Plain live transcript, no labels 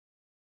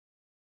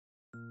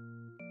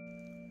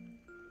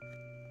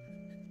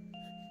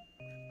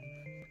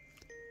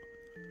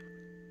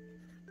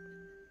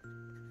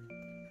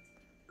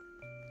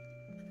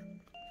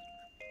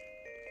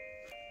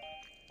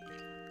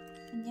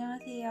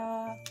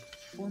안녕하세요.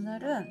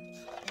 오늘은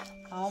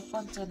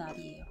 9번째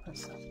날이에요,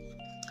 벌써.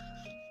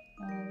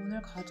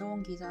 오늘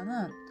가져온 기사는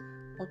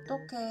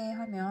어떻게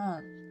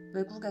하면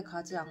외국에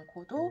가지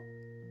않고도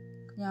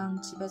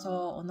그냥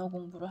집에서 언어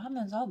공부를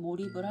하면서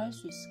몰입을 할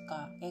수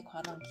있을까에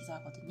관한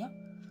기사거든요.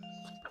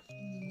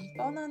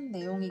 뻔한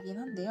내용이긴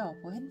한데요.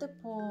 뭐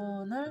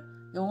핸드폰을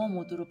영어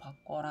모드로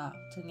바꿔라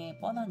등의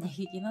뻔한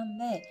얘기긴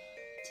한데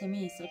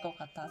재미있을 것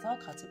같아서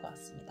가지고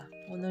왔습니다.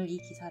 오늘 이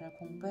기사를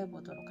공부해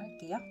보도록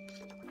할게요.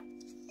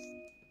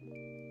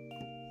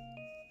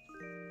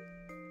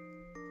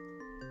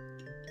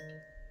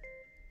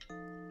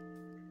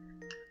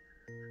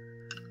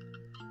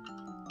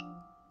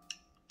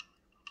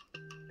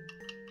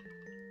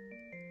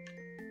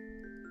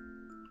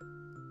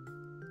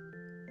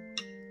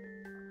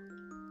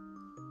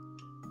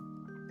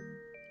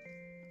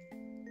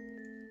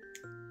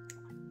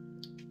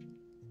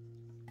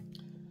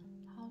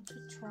 To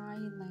try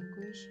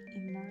language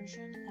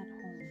immersion at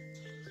home.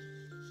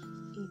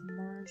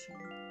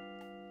 Immersion.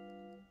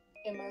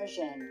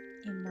 Immersion.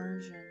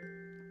 Immersion.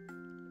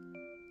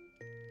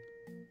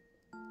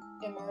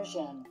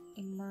 Immersion.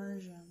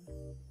 Immersion.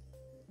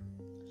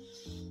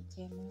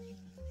 예문을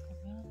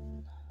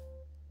보면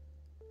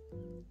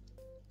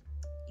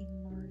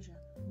immersion.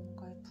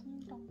 뭔가에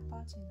풍덩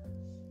빠지는.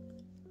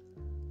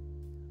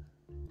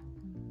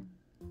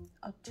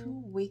 A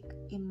 2-week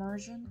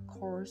immersion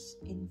course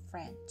in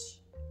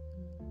French.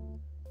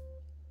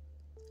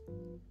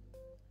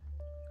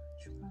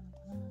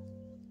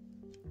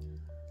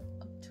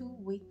 A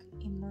 2-week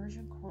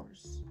immersion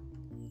course.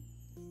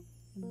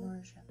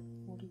 Immersion,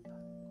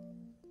 몰입하는 거.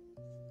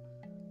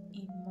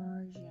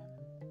 Immersion.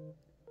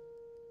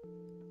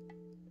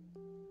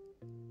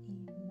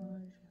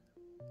 Immersion.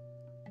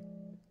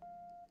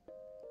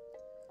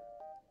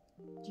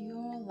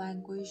 Dual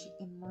language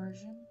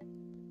immersion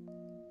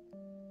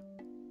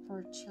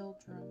for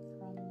children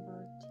from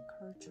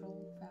multicultural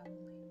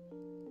family.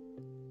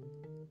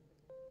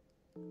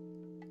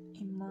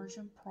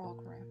 Immersion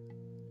program.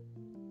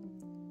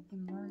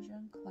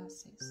 Immersion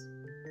classes.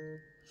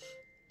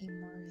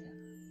 Immersion.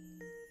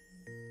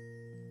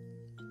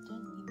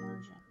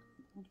 Immersion.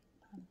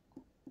 몰입하는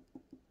거.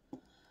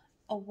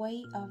 A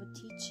way of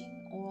teaching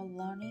or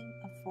learning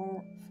a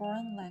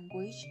foreign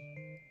language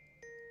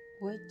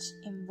which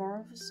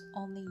involves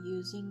only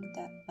using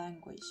that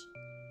language.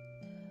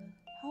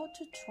 How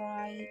to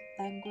try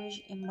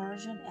language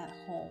immersion at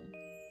home.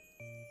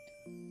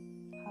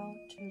 How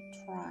to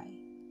try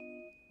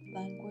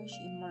language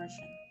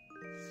immersion.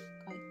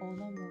 그러니까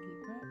언어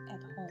몰입을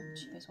at home,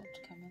 집에서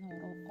어떻게 하면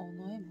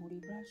언어에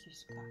몰입을 할 수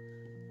있을까?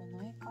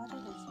 언어에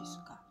빠져들 수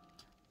있을까?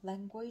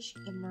 Language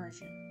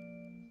immersion.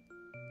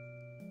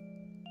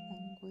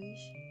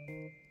 Language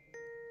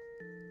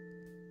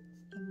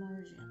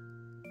immersion.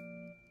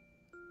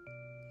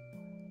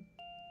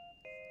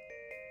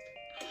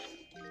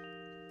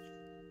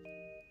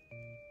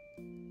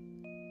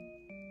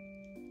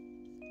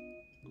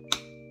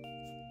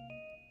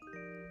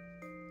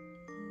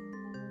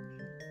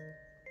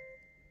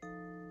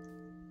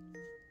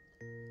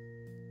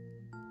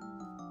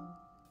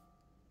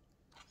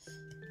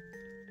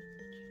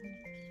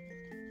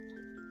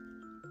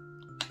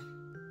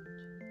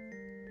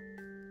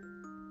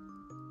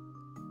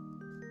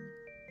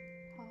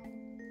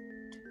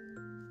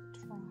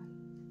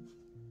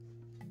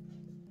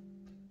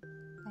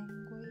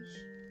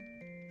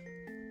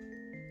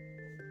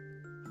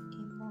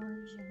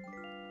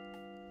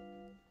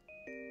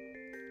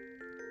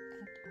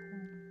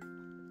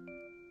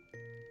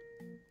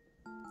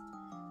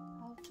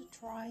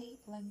 Try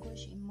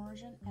language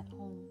immersion at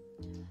home.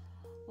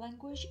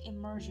 Language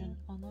immersion,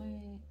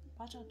 언어에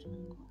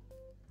빠져드는 거.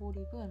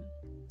 몰입은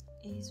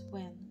is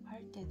when,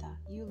 할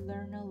때다. You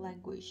learn a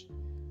language.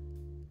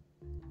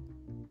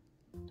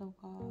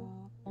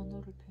 너가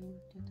언어를 배울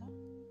때다.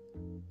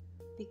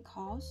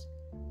 Because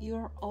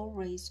you're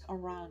always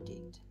around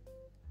it.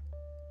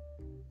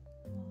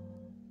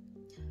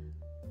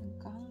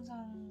 그러니까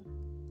항상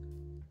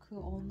그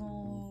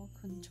언어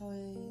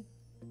근처에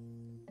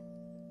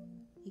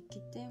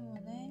있기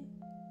때문에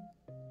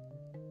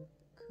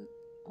그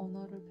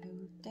언어를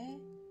배울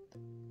때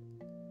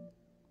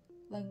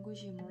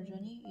language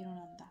immersion이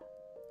일어난다.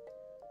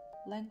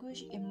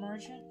 Language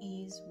immersion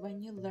is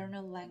when you learn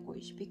a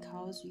language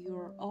because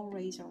you're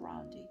always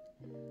around it.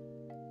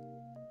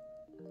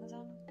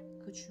 항상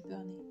그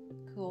주변에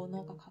그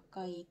언어가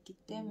가까이 있기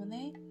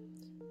때문에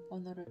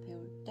언어를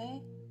배울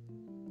때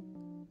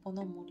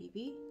언어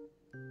몰입이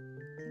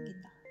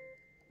생긴다.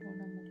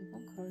 언어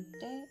몰입은 그럴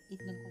때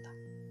있는 거다.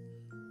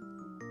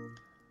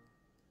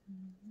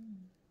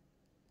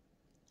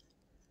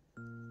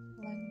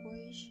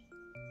 Language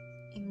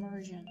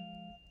immersion.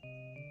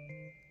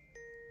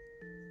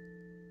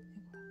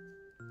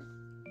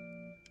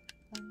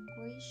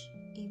 Language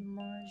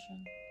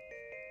immersion.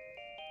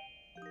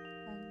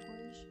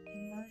 Language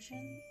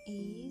immersion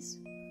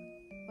is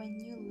when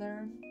you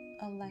learn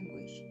a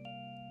language.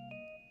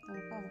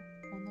 너가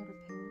언어를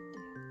배울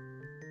때야.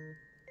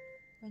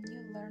 When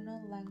you learn a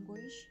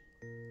language.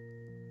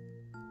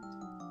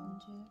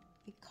 언제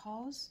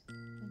Because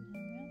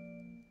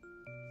왜냐면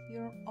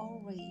you're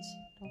always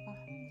너가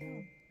항상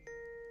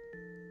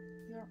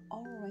you're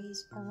always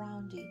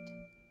around it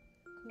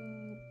그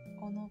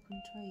언어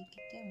근처에 있기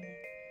때문에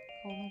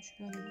그 언어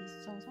주변에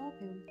있어서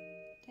배울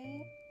때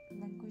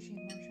language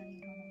immersion이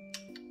일어납니다.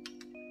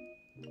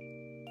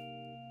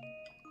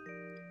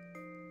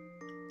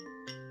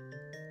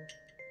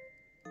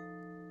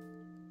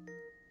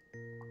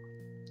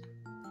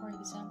 For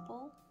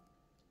example,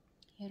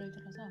 예를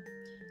들어서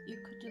you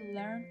could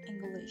learn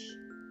English.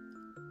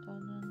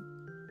 너는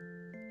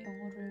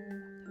영어를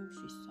배울 수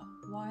있어.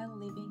 While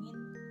living in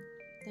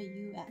the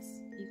US.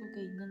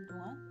 미국에 있는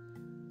동안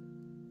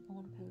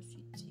영어를 배울 수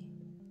있지.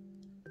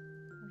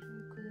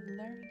 You could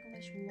learn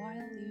English while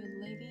you're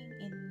living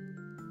in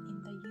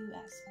the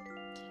US.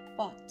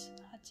 But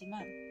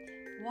하지만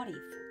what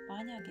if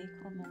만약에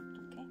그러면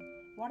어떡해?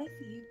 What if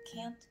you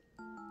can't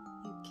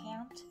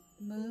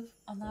move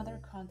another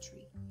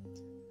country?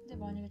 근데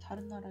만약에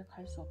다른 나라에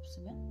갈 수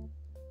없으면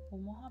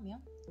뭐뭐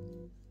하면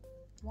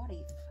what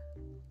if?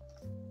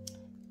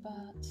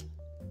 But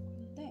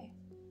근데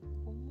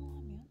뭐뭐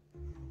하면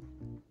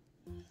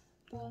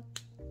But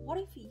what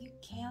if you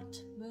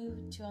can't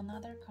move to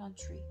another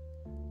country?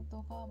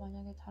 너가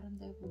만약에 다른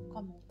데 못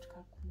가면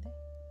어떡할 건데?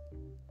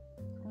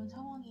 그런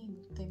상황이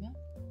못 되면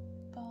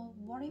But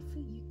what if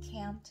you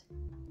can't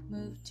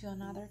move to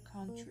another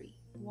country?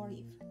 What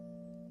if?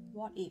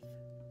 What if?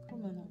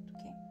 그러면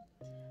어떡해?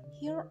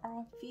 Here are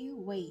a few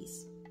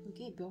ways.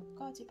 여기에 몇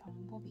가지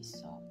방법이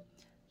있어.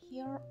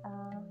 Here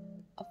are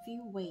a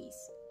few ways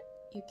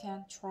you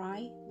can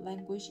try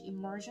language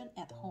immersion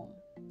at home.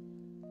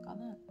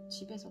 그러니까는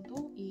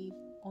집에서도 이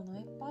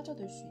언어에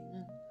빠져들 수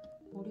있는,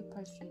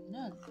 몰입할 수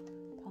있는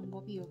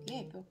방법이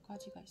여기에 몇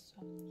가지가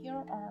있어.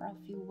 Here are a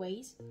few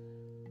ways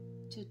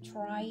to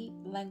try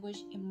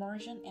language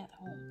immersion at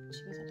home.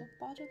 집에서도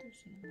빠져들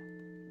수 있는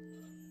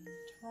방법.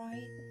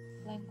 Try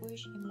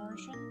language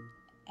immersion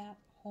at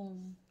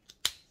home.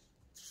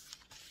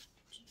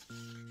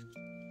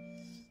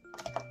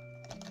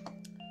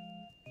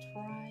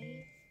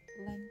 Try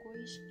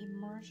language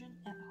immersion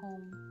at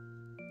home.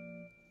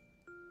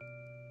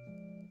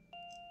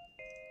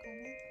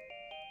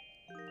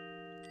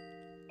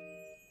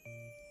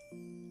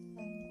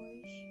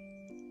 Language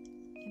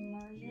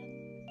immersion.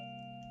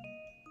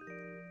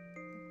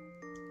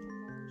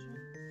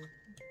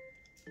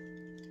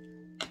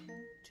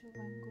 To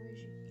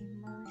language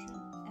immersion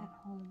at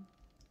home.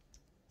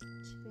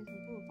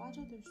 집에서도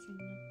빠져들 수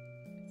있어.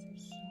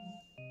 그래서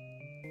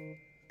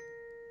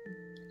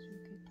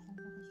이렇게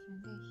단어가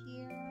쓰는데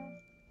here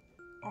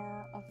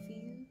are a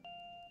few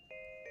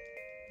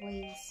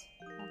ways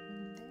라고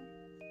했는데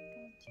이런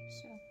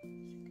팁스라고 할 수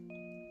있겠다.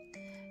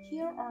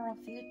 Here are a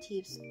few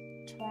tips.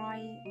 Try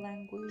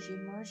language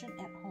immersion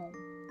at home.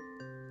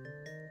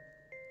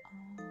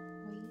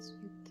 Ways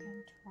you can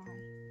try.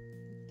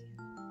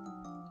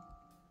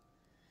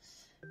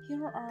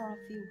 Here are a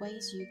few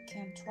ways you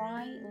can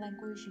try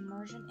language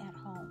immersion at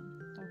home.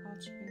 너가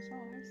집에서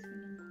할 수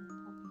있는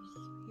방법이 있어.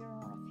 Here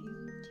are a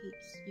few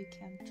tips you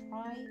can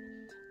try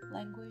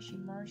language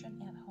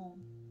immersion at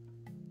home.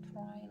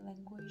 Try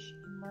language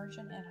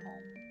immersion at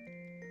home.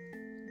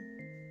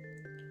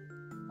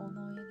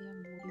 언어에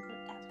대한 몰입을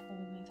at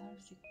home에서 할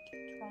수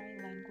있게. Try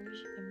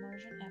language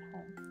immersion at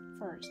home.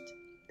 First,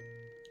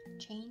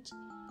 change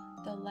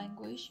the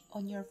language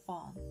on your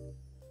phone.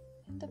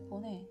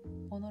 핸드폰에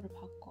언어를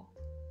바꿔.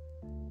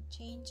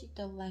 Change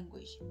the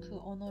language. 그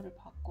언어를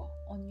바꿔.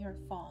 On your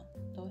phone.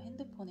 너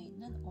핸드폰에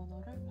있는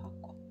언어를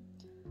바꿔.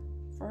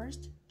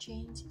 First,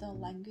 change the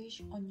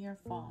language on your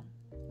phone.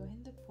 너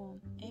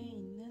핸드폰에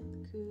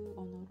있는 그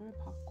언어를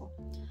바꿔.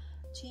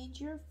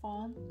 Change your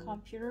phone,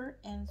 computer,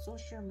 and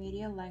social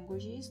media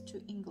languages to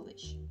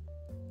English.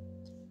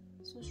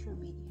 Social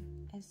media,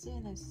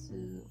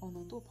 SNS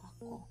언어도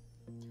바꿔.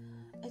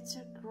 It's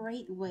a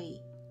great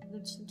way.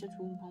 이거 진짜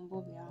좋은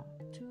방법이야.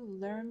 To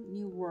learn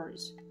new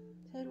words.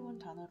 새로운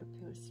단어를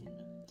배울 수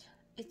있는.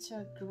 It's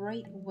a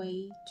great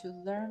way to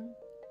learn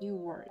new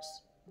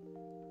words.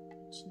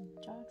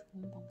 진짜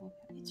좋은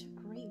방법이야. It's a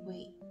great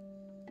way.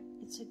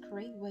 It's a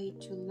great way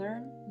to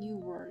learn new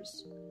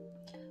words.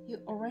 You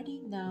already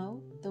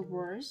know the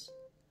words.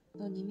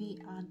 넌 이미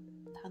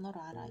단어를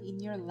알아. In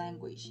your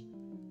language.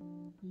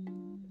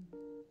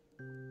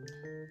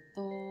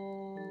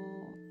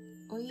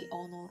 너의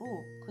언어로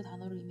그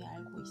단어를 이미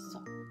알고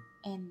있어.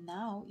 And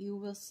now you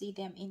will see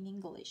them in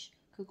English.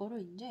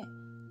 그거를 이제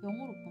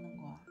영어로 보는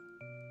거야.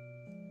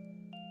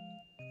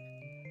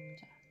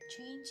 자,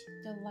 change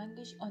the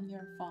language on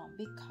your phone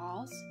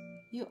because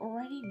you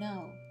already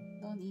know.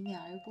 넌 이미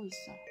알고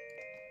있어.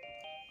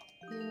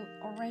 You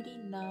already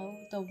know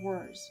the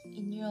words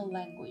in your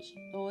language.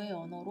 너의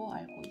언어로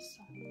알고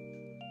있어.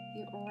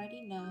 You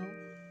already know.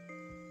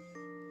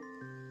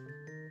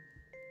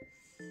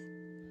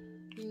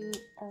 You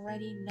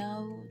already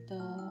know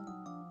the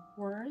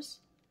words.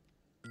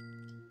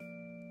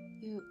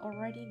 You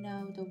already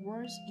know the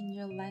words in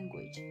your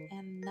language,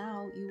 and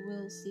now you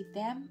will see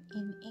them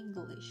in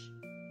English.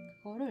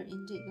 그거를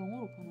이제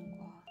영어로 보는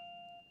거야.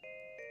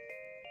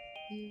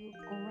 You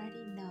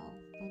already know.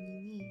 넌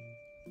이미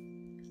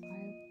알아.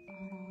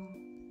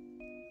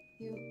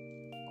 You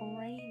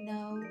already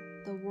know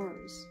the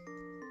words.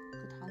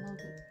 그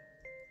단어들.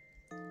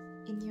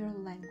 In your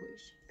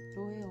language.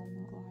 너의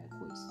언어로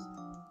알고 있어.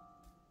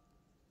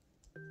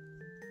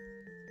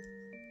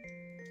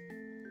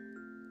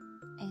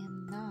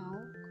 And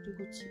now.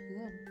 그리고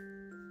지금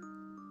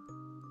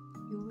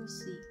You will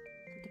see.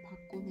 그렇게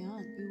바꾸면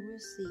You will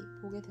see.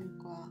 보게 될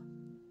거야.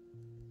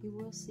 You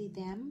will see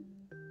them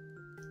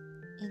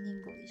in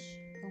English.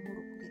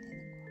 영어로 보게 되는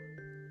거야.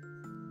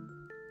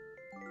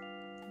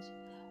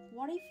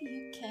 What if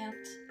you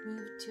can't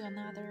move to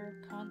another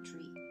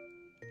country?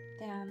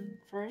 Then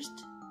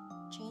first,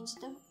 change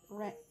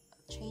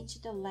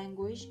the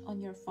language on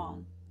your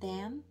phone.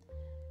 Then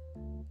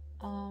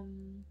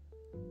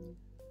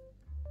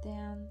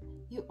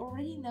you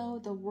already know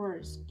the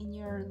words in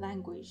your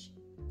language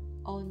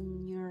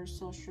on your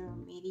social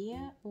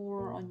media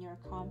or on your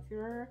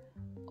computer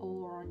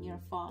or on your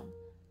phone.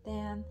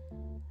 Then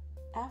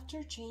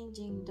after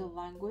changing the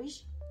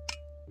language,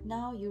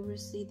 now you will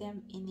see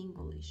them in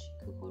English.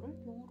 그거를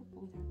영어로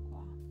보게 될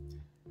거야.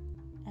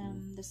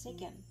 And the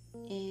second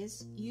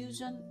is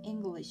use an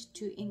English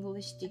to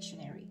English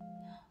dictionary.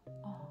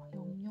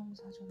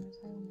 영영사전을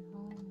사용해라.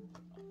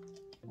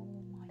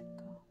 Oh my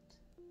god.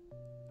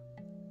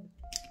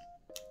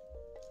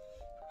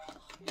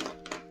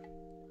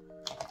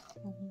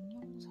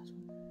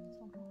 영영사전을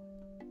써라.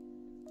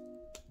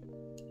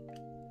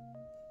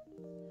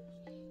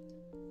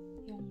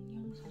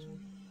 영영사전.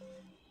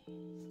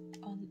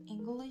 An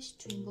English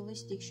to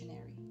English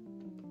dictionary.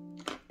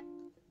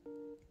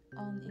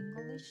 An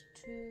English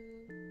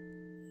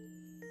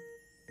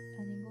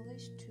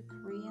to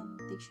Korean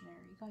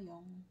dictionary가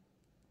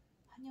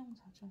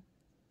한영사전.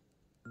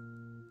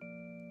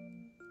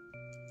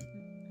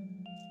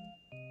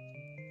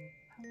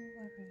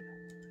 한국어를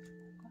영어로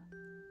해볼까?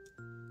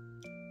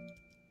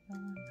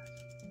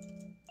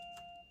 영한사전.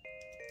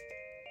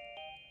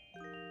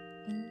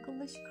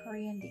 English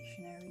Korean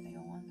dictionary가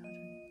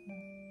영한사전이구나.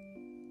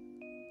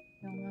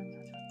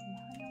 영한사전. 그럼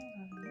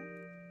한영사전은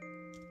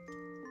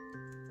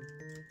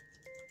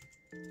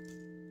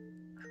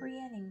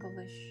Korean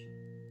English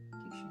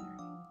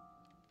dictionary.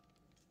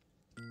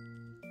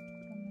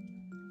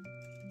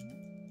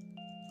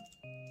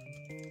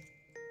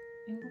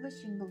 English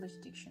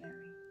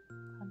dictionary.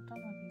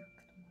 간단하게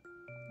이렇게도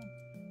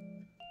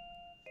말하는구나.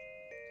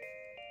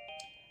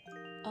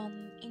 An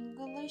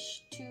English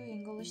to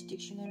English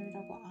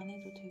dictionary라고 안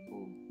해도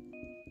되고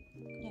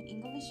그냥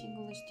English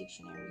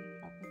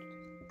dictionary라고 해도 돼.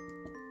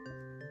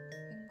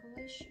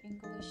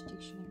 English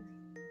dictionary.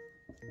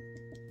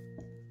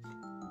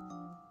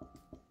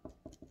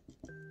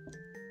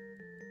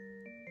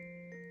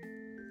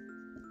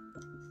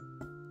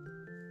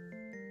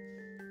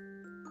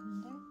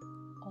 근데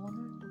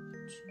언을 또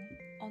붙이네.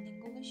 An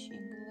English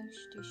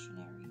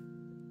dictionary.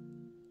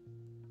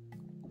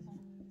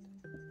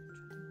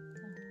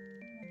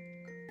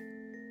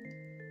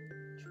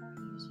 Try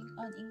using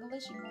an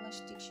English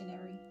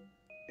dictionary.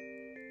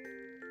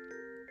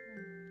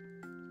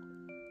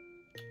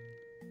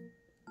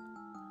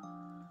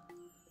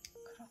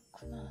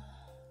 그렇구나.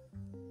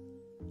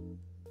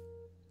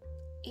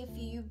 If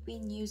you've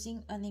been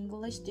using an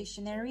English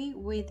dictionary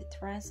with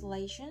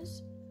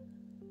translations,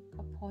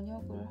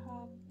 번역을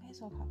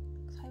해서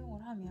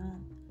사용을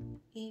하면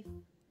if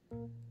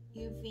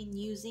you've been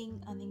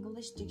using an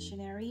English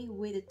dictionary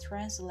with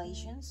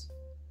translations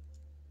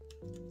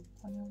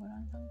번역을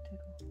한 상태로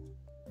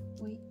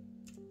with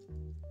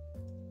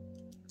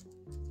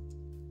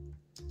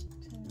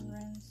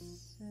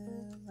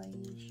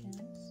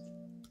translations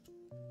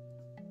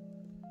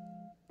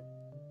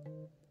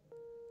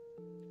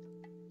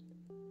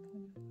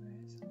번역을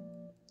해서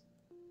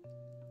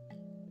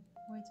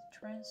with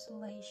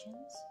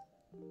translations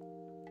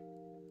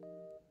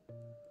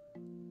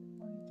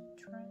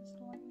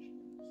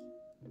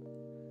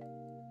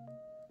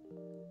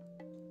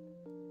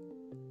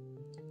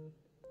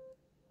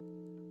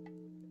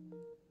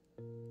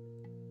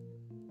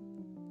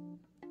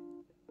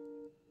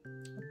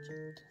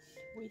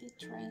with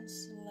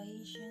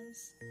translations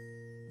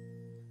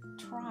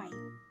try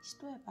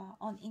시도해봐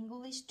an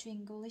English to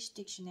English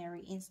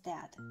dictionary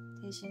instead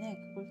대신에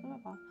그걸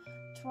써봐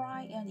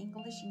try an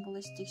English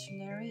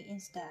dictionary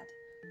instead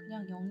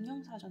그냥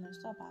영영사전을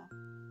써봐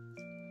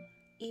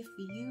if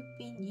you've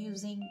been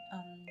using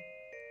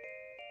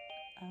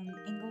an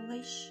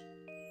English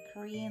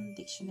Korean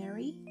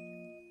dictionary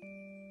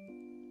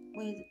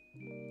with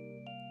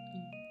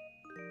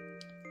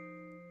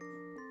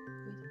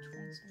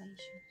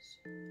translations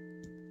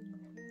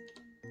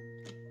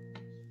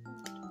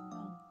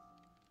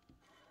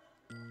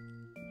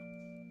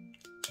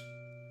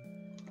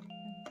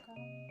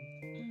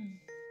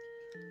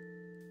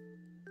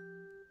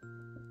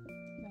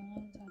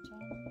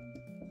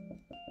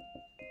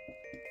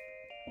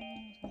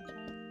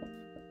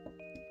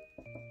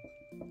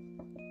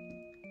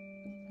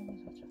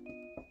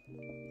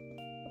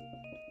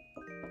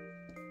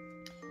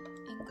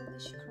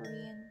English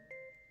Korean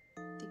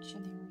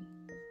dictionary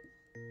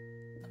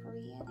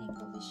Korean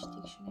English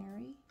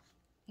dictionary.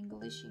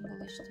 English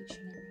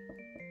dictionary.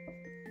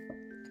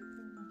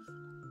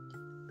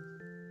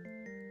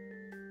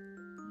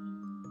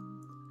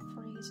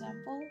 For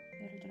example,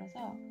 예를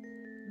들어서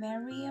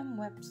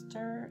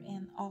Merriam-Webster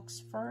and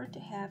Oxford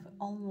have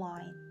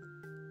online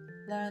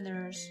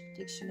learners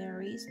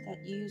dictionaries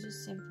that use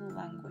simple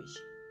language.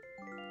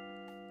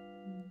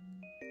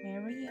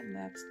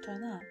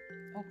 Merriam-Webster나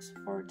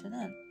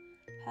Oxford는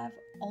have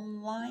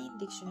online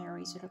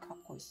dictionaries를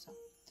갖고 있어.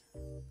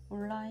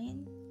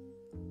 온라인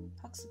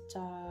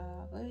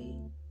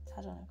학습자의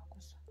사전을 갖고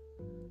있어.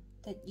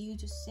 That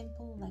use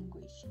simple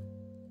language.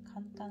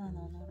 간단한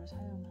언어를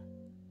사용한.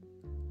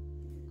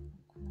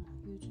 그렇구나.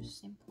 Use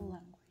simple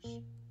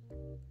language.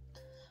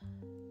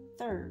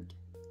 Third,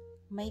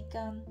 make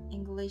an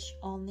English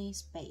only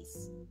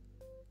space.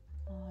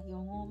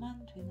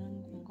 영어만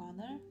되는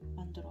공간을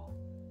만들어.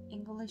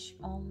 English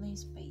only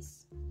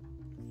space.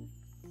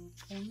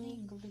 Only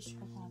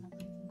English라고 안 하고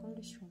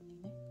English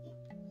only네.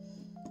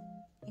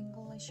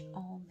 English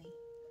only.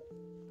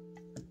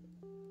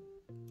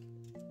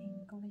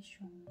 English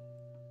only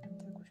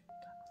만들고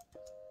싶다.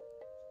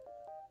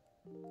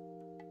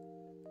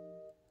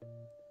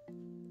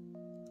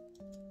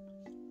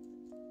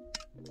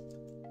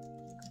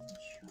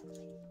 English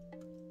only.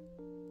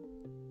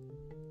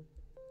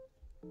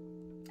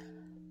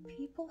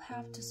 People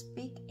have to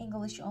speak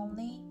English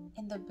only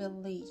in the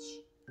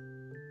village.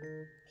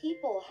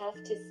 People have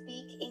to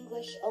speak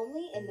English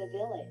only in the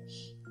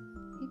village.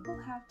 People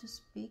have to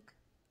speak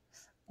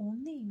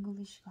only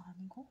English가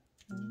아니고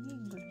only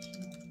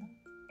English였나?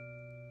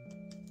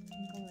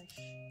 English.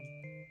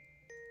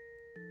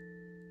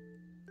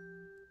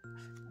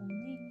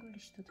 only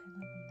English도 되나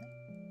본데?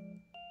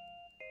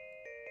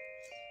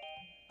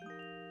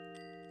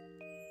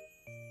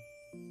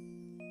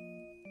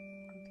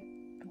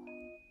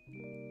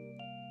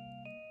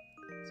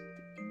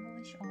 Speak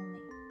English only.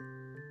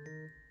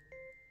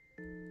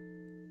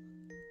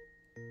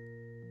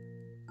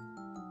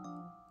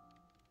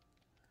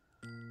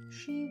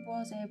 She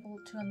was able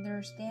to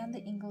understand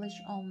English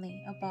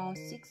only about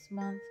 6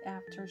 months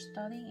after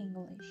studying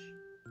English.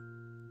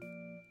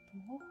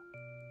 또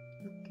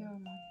 6개월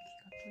만에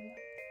귀가 뚫려.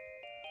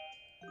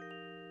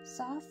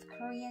 South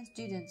Korean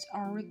students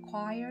are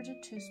required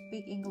to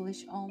speak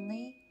English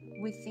only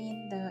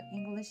within the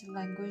English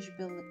language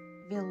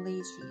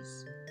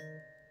villages.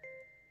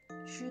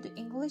 Should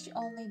English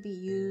only be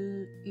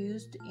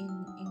used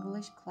in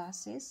English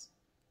classes?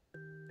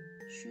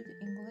 Should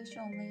English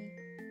only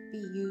be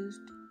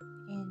used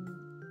in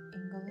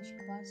English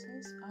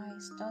classes? I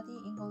study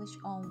English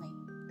only.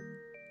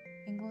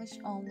 English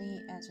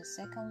only as a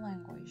second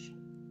language.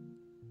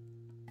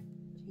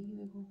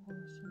 제2외국어로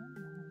쓰는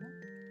영어는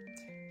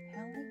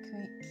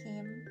Haley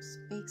Kim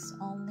speaks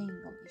only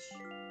English.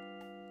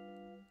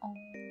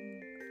 Only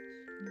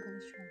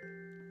English only.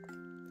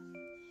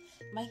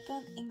 Make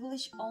an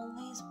English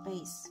only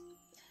space.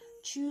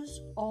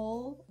 Choose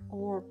all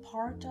or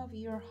part of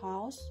your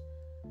house.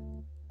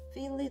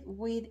 Fill it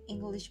with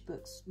English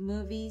books,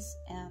 movies,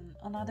 and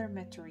other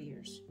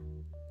materials.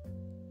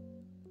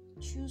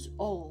 Choose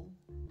all.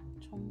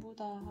 전부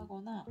다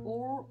하거나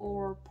all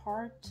or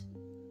part.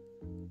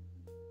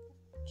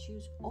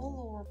 Choose all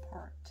or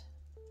part.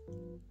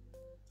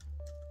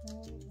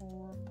 All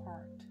or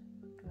part.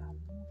 왜 안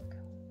먹혀?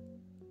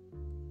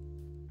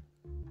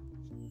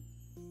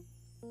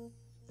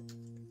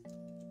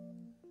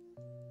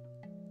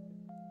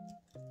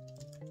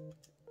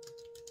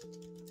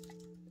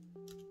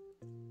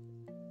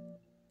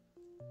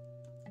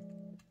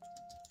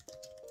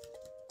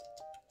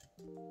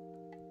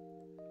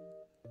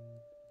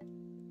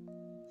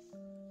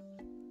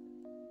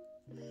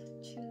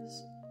 Choose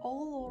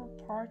all or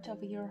part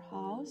of your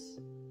house.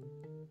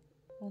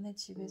 너네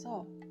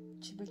집에서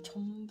집을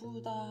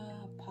전부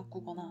다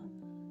바꾸거나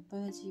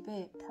너네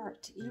집의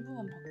part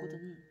일부만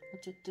바꾸든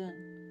어쨌든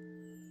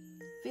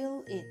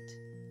fill it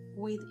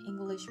with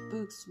English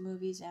books,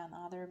 movies, and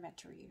other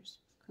materials.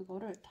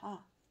 그거를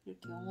다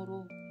이렇게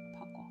영어로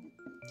바꿔.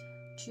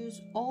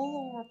 Choose all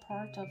or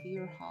part of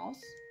your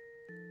house.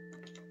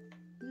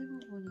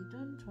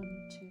 일부분이든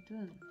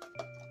전체든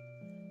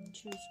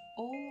Choose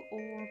all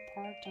or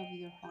part of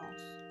your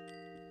house.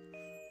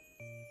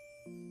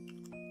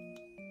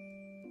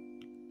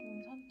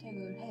 이런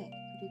선택을 해.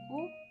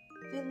 그리고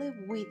fill it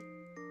with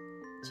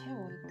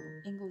채워 이걸로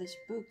English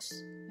books,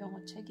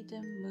 영어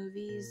책이든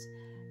movies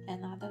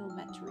and other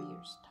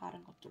materials,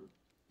 다른 것들로.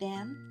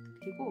 Then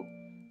그리고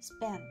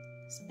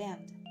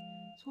spend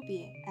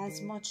소비해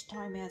as much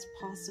time as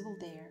possible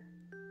there.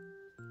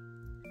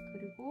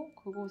 그리고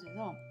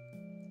그곳에서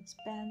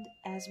spend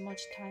as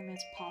much time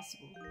as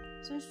possible.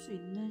 쓸 수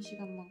있는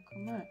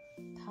시간만큼을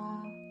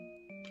다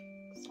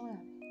써야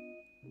돼.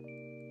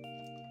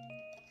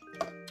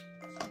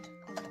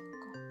 선택하고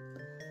할까?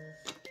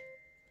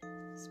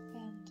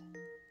 Spend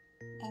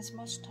as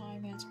much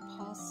time as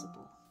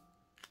possible.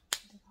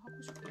 내가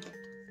하고 싶은 것 같아.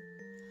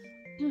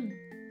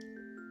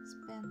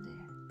 Spend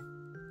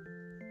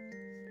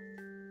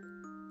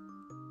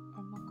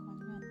얼마큼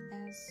아니면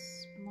as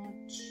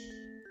much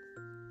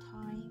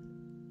time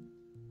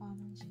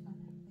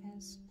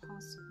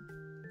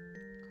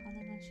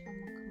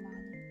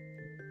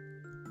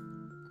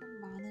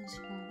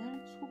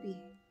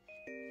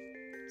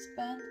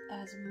Spend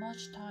as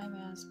much time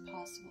as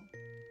possible.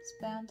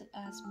 Spend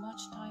as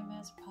much time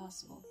as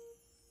possible.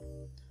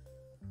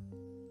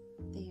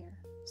 There.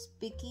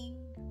 Speaking,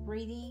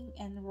 reading,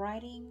 and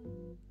writing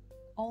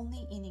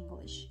only in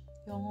English.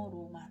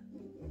 영어로만.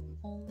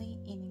 Only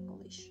in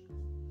English.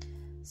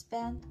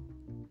 Spend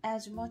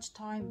as much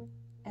time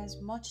as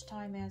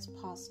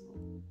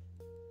possible.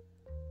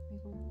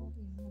 이걸로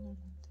인문을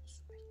만들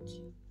수가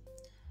있지.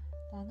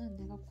 나는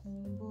내가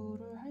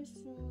공부를 할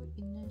수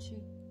있는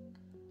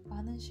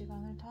많은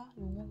시간을 다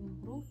영어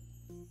공부로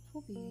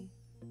소비해.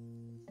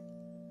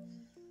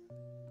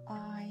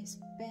 I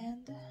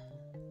spend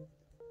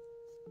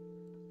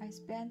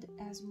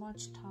as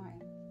much time.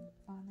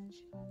 많은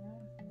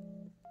시간을.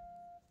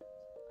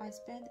 I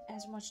spend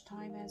as much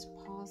time as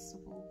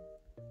possible.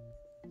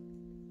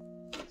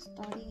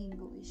 Study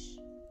English.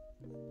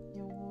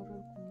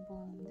 영어를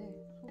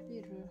공부하는데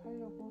소비를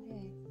하려고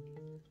해.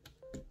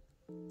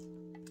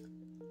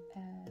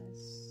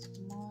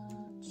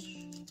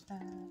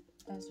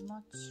 As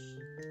much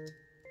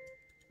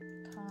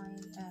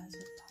time as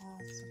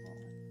possible.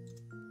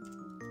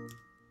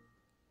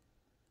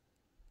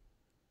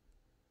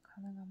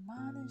 가능한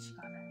많은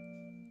시간을.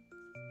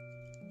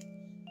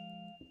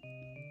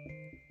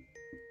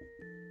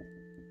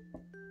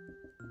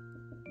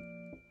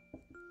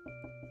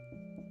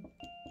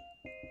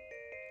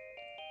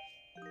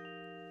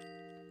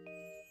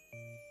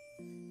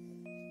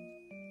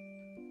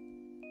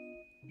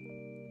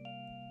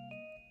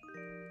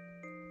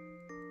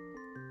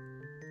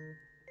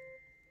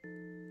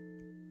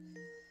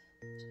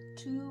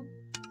 To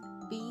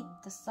beat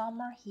the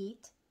summer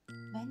heat,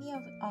 many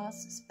of us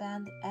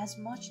spend as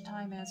much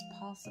time as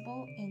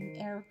possible in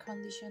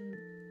air-conditioned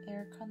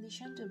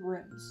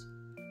rooms.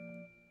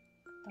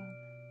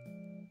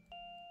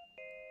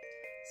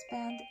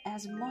 Spend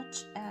as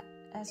much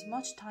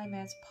time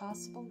as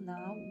possible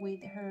now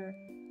with her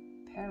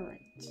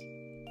parents.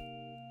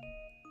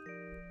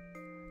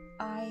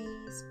 I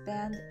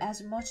spend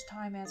as much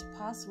time as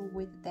possible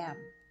with them,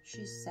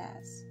 she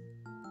says.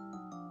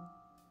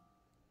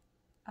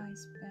 I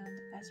spend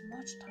as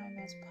much time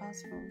as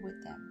possible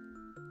with them.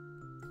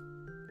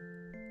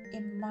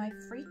 In my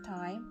free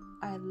time,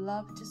 I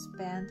love to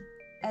spend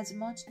as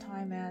much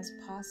time as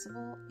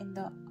possible in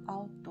the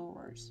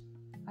outdoors.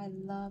 I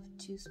love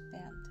to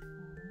spend.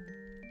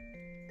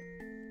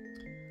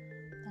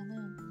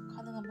 나는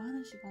가능한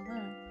많은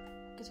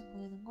시간을 밖에서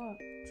보내는 걸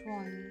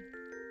좋아해.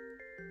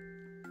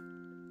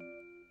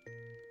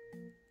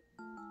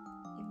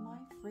 In my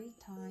free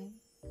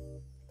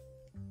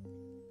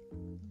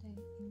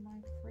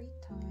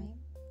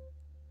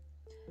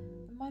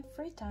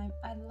time,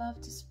 I love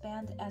to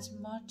spend as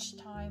much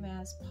time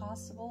as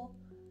possible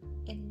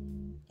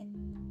in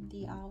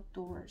the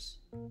outdoors.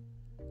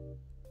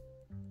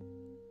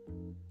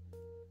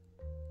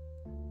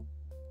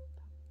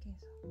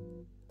 밖에서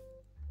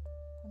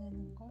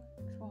보내는 걸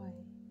좋아해.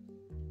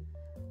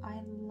 I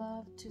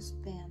love to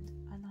spend.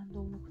 난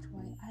너무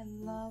좋아해. I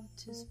love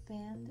to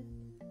spend.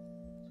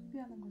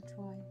 소비하는 걸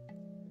좋아해.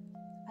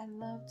 I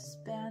love to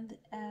spend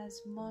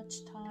as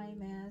much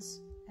time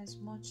as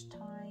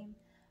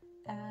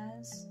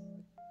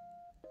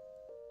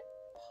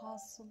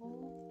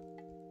possible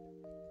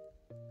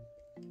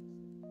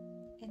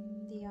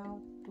in the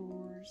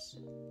outdoors.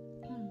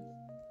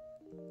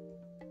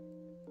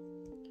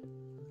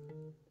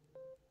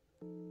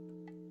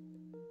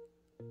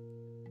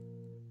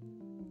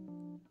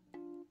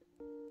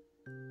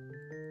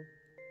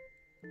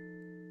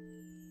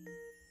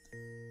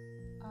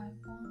 I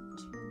want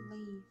to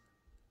leave.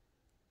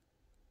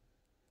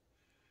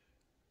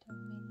 The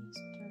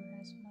minister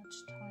as much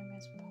time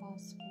as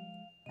possible.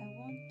 I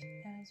want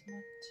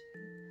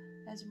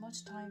as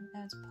much time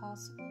as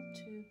possible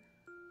to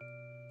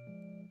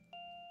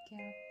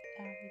get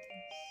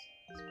evidence.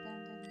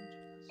 Spend as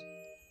much as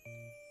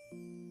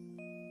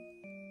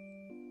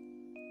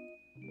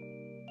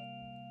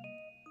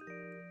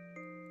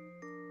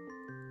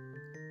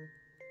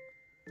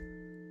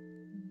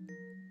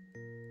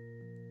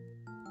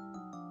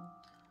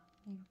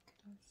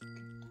이렇게도 할 수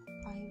있겠다.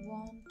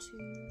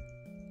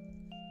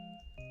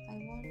 I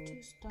want to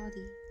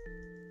study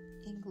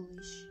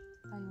English.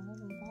 나 영어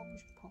공부하고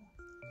싶어.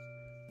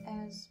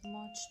 As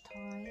much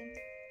time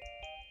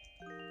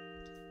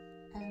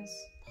as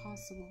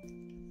possible.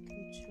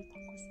 위치를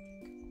바꿀 수도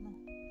있겠구나.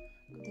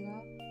 내가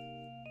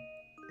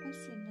할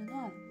수 있는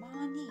한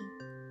많이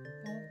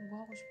영어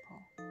공부하고 싶어.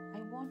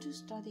 I want to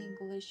study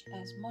English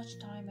as much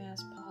time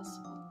as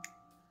possible.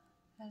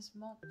 As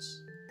much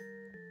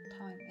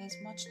time as possible. As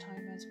much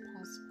time as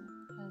possible.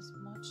 As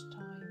much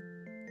time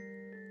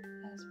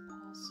as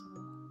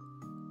possible.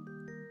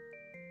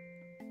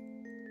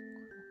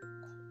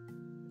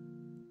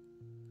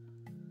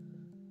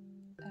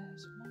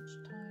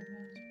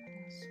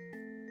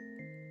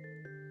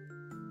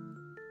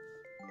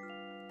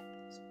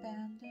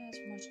 Spend as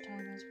much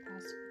time as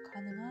possible.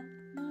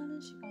 가능한 많은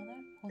시간을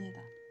보내다.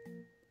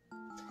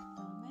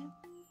 그다음에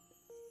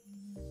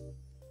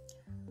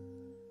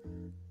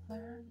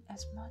learn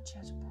as much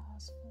as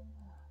possible.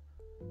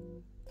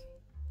 Okay.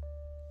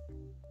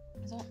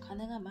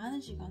 가능한 많은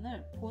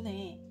시간을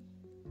보내.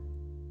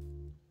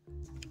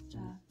 자,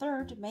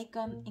 third, make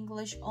an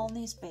English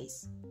only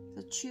space.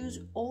 So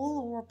choose all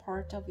or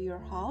part of your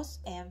house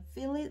and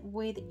fill it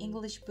with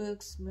English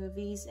books,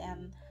 movies,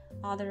 and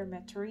other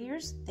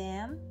materials.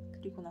 Then,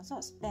 그리고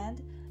나서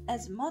spend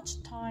as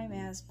much time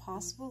as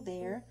possible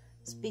there,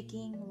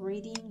 speaking,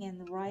 reading,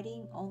 and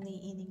writing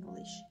only in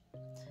English.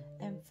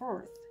 And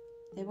fourth,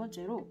 네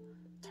번째로,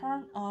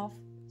 turn off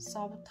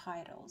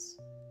subtitles.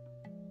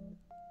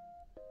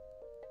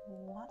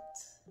 What?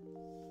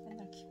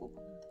 맨날 키고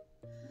보는데.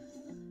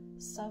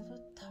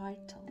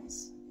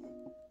 Subtitles.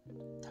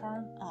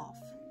 Turn off.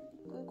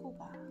 끄고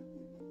봐.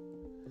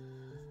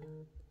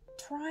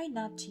 Try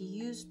not to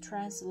use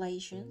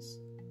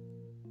translations.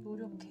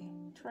 노력해.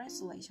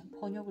 Translation.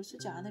 번역을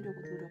쓰지 않으려고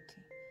노력해.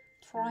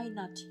 Try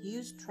not to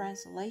use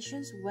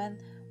translations when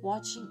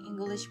watching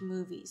English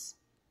movies.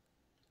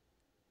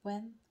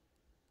 When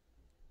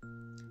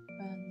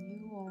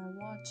you are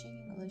watching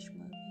English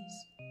movies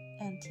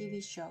and TV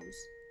shows.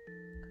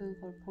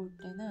 그걸 볼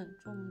때는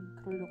좀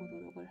그러려고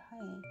노력을 해.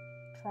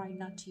 Try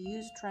not to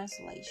use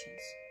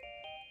translations.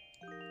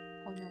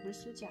 번역을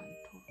쓰지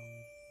않도록.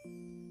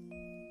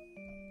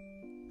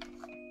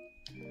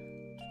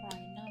 Try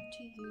not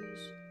to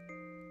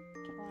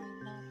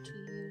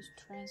use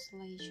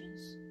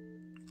translations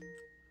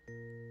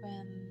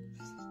when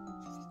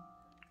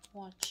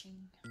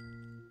watching.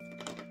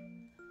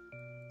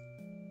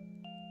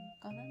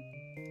 이거는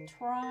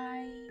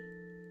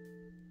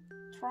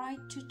try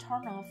to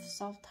turn off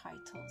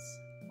subtitles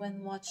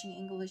when watching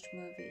English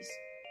movies.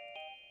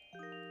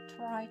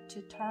 Try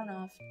to turn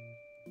off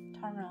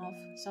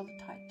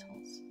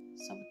subtitles.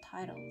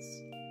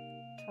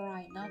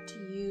 Try not to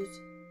use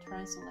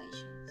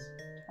translations.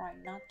 Try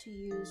not to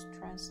use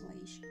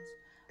translations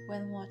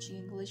when watching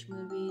English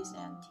movies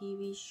and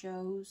TV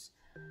shows.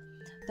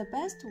 The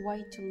best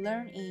way to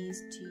learn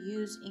is to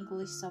use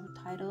English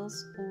subtitles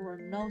or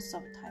no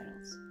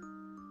subtitles.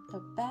 The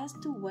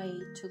best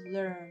way to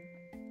learn.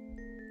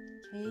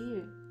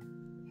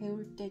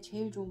 배울 때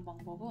제일 좋은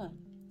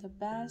방법은 the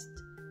best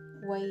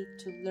way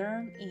to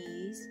learn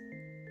is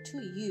to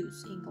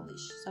use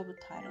English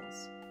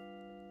subtitles.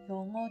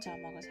 영어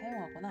자막을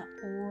사용하거나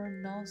or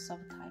no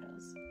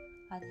subtitles.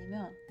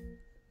 아니면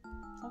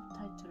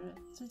서브타이틀을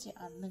쓰지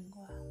않는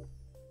거야.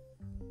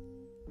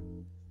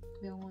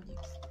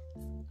 명언이고.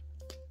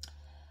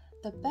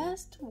 The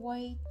best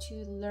way to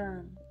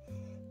learn.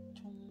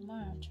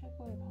 정말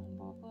최고의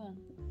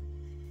방법은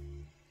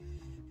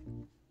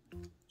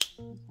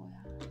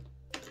이거야.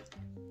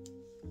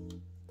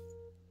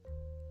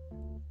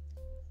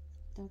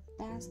 The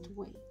best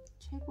way.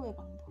 최고의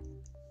방법.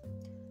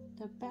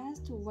 The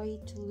best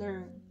way to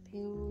learn.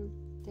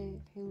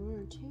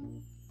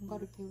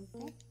 뭔가를 배울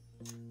때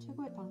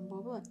최고의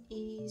방법은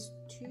is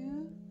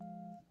to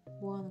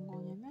뭐 하는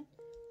거냐면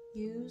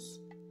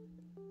use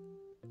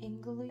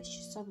English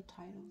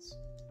subtitles.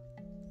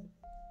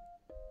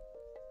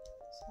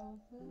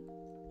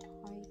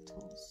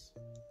 Subtitles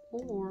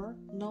or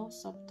no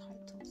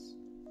subtitles.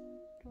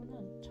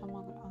 또는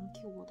자막을 안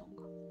켜고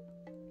보던가.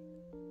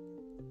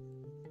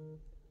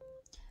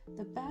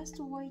 The best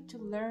way to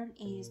learn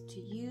is to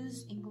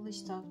use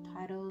English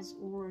subtitles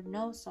or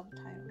no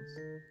subtitles.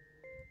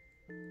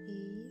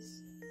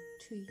 Is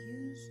to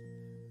use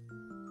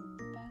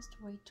the best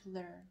way to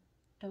learn,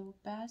 the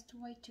best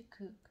way to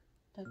cook,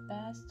 the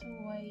best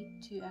way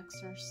to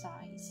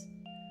exercise.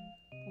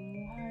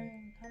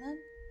 공부하는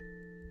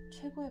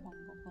최고의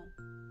방법은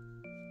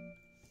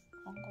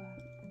그런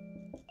거야.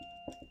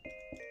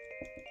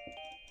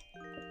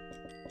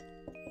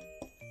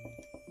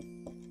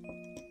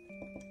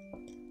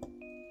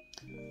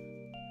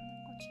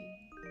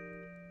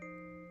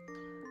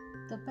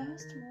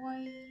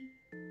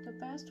 The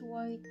best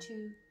way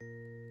to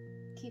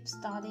keep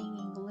studying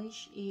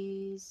English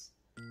is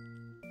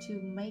to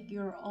make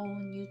your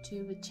own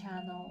YouTube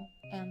channel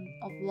and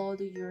upload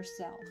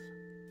yourself.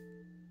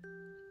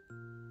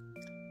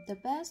 The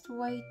best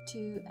way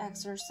to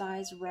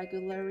exercise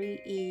regularly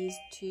is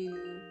to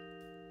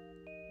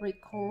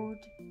record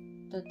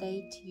the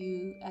date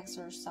you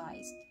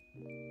exercised.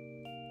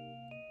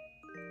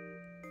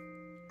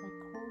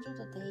 Record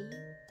the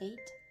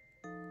date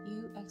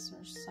you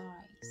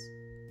exercise.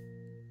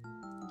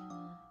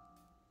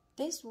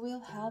 This will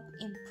help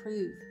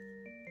improve.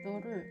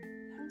 너를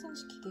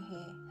향상시키게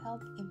해.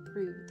 Help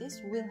improve.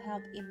 This will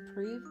help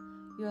improve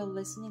your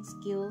listening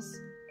skills.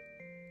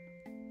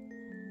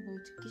 너의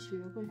듣기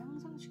실력을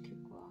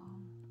향상시킬 거야.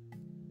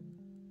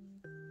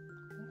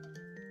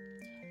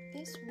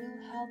 This will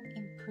help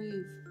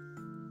improve.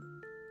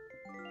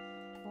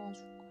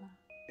 도와줄 거야.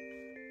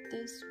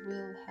 This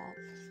will help.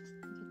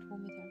 이게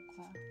도움이 될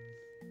거야.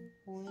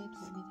 뭐에 도움이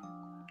될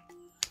거야.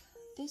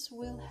 This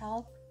will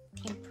help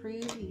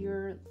improve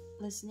your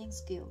listening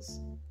skills.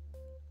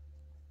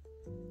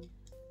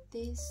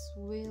 This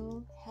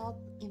will help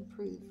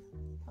improve.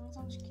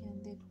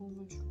 향상시키는데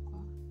도움을 줄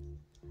거야.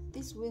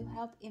 This will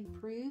help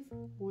improve.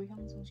 뭘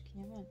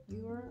향상시키냐면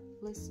your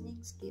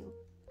listening skill.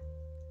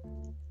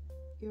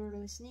 Your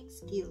listening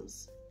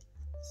skills.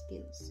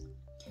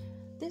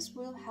 This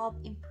will help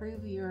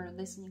improve your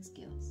listening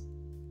skills.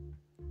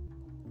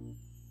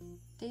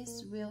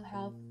 This will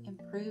help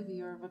improve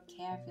your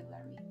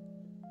vocabulary.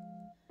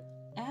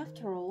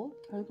 After all,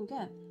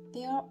 결국엔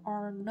there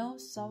are no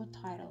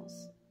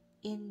subtitles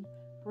in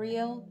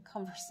real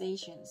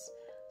conversations.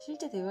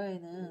 실제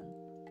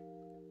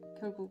대화에는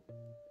결국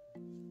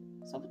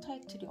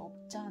서브타이틀이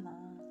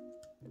없잖아.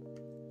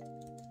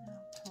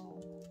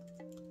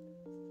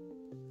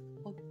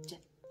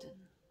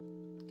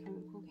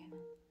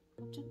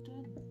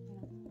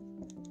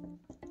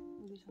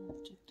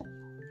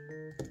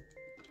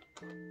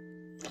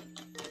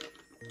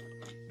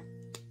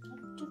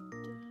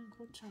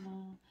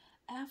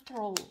 After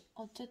all,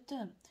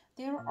 어쨌든,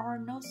 there are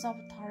no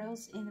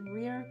subtitles in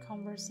real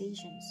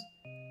conversations.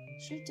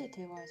 실제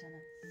대화에서는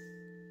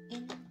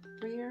in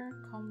real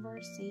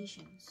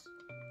conversations.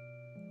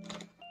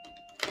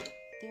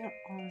 There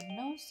are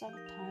no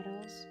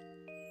subtitles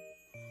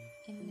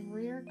in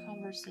real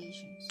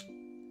conversations.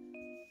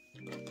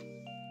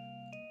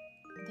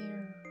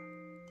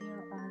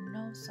 There are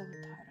no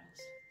subtitles.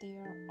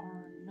 There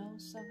are no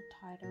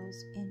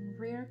subtitles in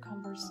real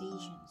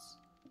conversations.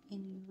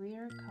 In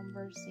real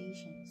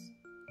conversations.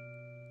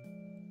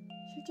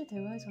 실제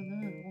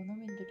대화에서는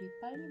원어민들이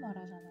빨리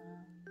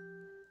말하잖아.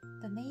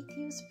 The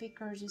native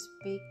speakers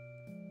speak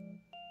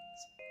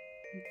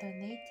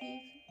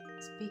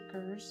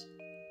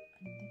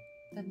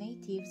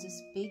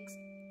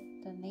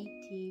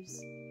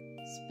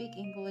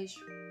English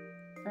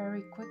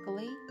very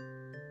quickly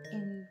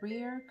in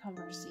real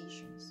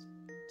conversations.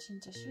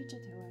 진짜 실제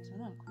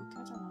대화에서는 그렇게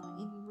하잖아.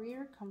 In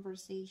real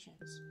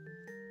conversations.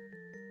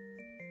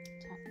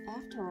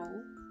 After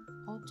all,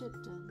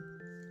 어쨌든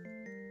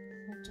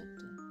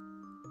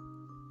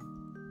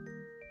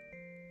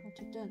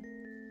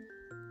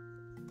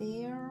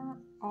there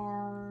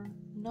are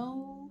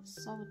no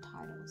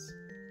subtitles.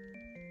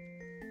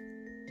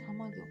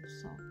 자막이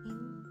없어.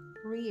 In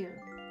real,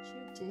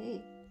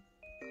 실제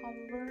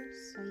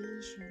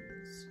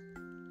conversations.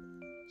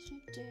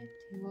 실제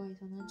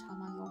대화에서는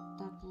자막이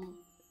없다고.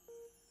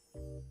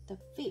 The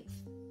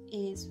fifth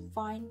is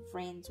find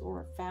friends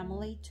or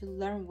family to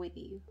learn with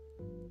you.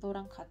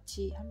 너랑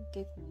같이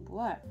함께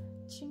공부할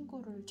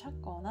친구를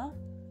찾거나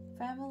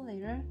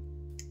family를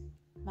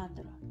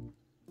만들어.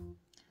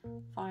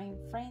 Find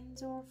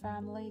friends or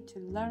family to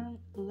learn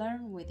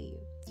with you.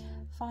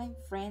 Find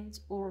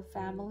friends or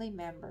family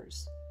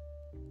members.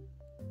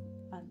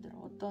 만들어.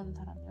 어떤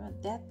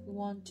사람이냐면 that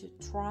want to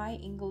try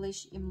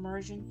English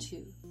immersion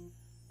too.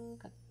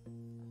 그러니까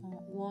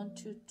want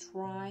to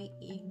try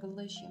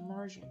English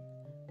immersion.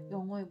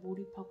 영어에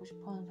몰입하고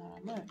싶어하는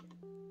사람을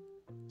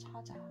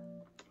찾아.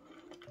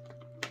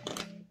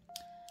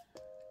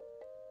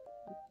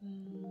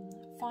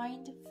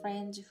 Find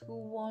friends who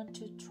want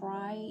to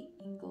try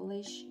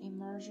English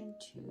immersion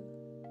too.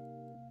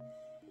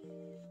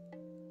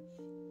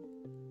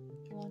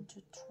 Want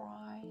to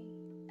try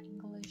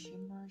English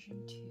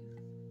immersion too.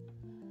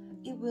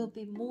 It will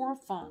be more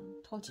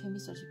fun. 더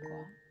재밌어질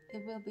거야.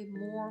 It will be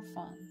more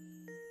fun.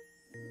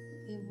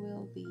 It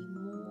will be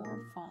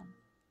more fun.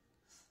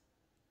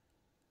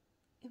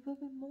 It will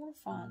be more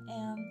fun,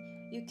 and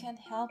you can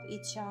help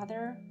each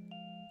other.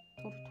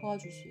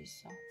 도와줄 수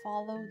있어.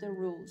 Follow the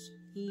rules.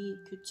 이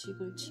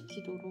규칙을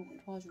지키도록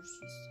도와줄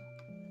수 있어.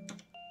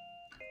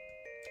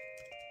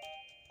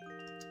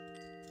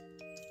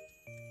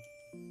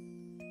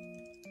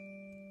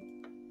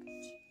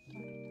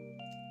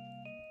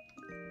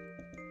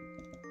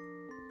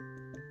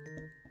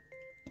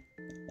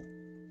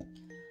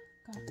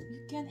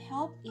 You can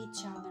help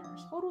each other.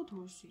 서로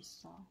도울 수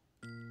있어.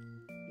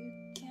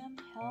 You can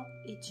help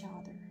each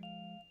other.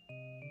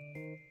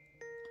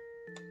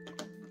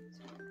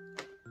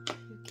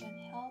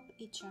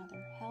 Each other,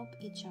 help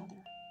each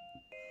other.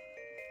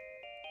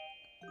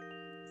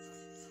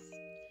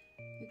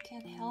 You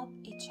can help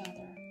each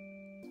other.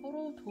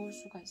 서로 도울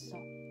수가 있어.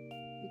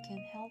 You can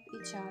help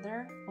each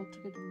other.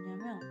 어떻게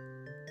돕냐면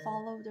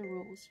follow the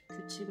rules.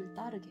 규칙을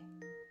따르게.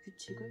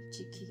 규칙을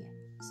지키게.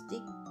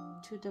 Stick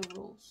to the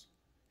rules.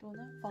 또는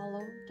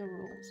follow the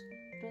rules.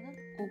 또는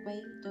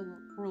obey the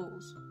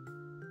rules.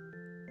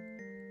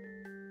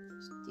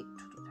 Stick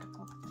to도 될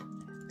것 같은데.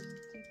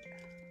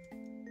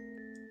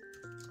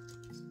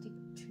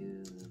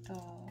 The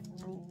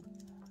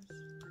rules.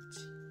 그치.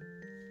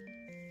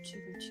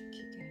 규칙을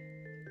지키게.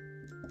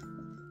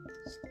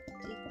 Stick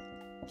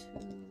to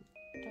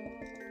the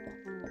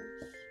rules.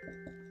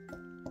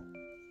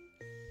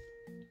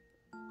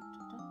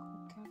 어쨌든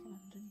그렇게 하긴 안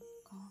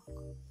되니까.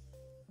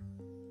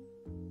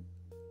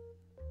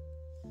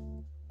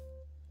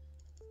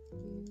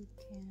 You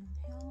can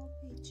help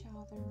each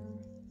other.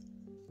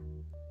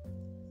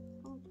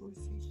 서로 도울 수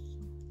있어.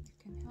 You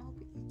can help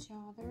each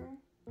other.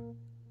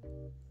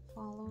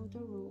 Follow the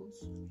rules.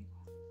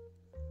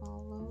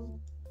 Follow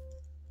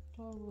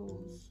the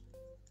rules.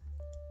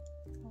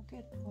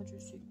 이렇게 도와줄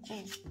수 있고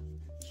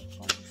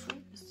도와줄 수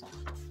있어.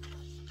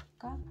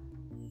 그러니까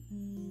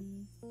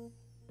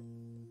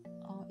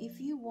if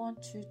you want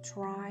to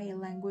try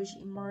language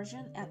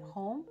immersion at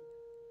home,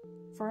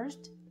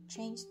 first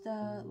change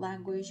the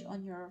language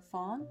on your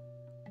phone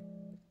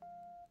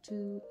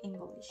to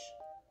English.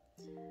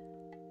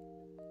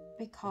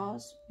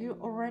 Because you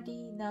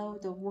already know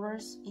the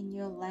words in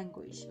your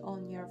language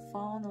on your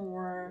phone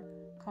or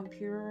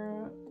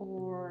computer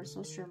or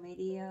social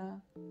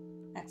media,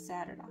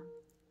 etc.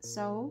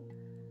 So,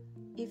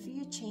 if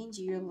you change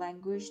your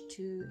language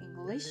to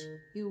English,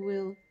 you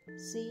will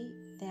see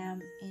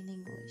them in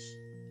English.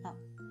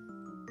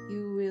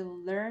 You will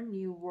learn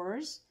new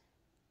words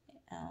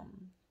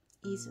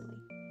easily.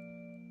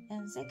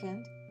 And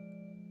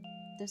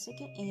the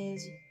second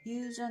is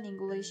use an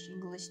English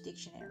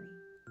dictionary.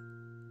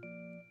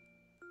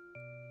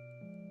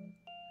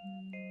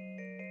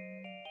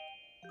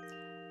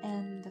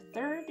 And the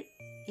third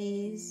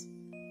is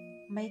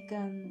make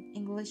an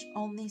English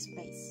only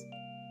space.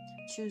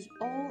 Choose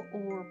all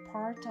or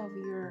part of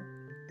your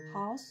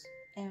house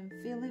and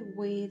fill it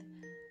with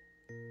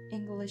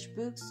English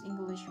books,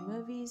 English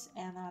movies,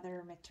 and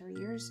other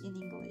materials in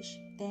English.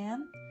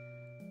 Then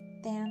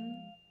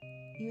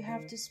you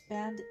have to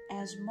spend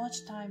as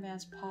much time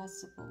as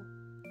possible.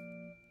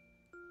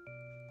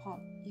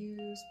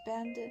 You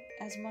spend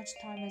as much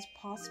time as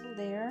possible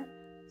there,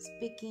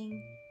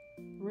 speaking,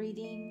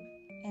 reading,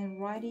 and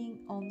writing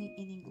only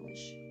in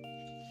English.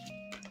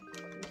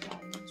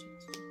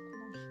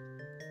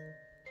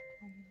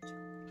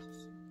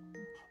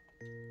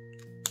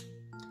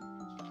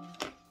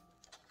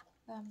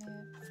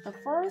 The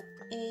fourth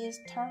is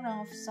turn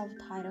off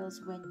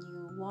subtitles when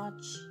you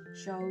watch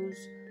shows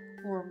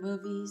or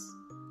movies.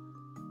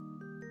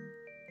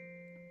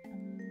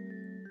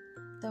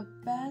 The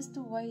best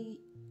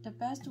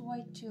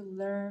way to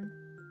learn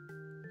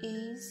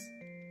is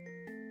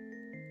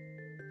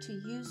to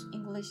use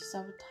English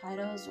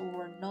subtitles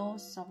or no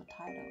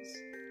subtitles.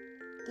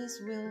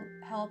 This will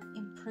help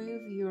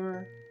improve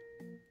your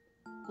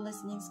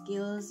listening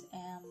skills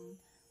and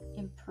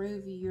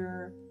improve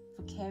your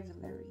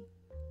vocabulary.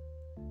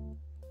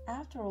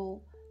 After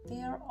all,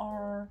 there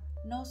are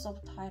no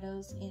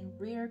subtitles in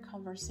real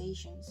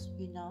conversations,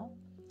 you know.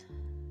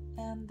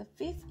 And the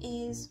fifth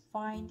is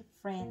find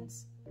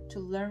friends to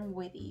learn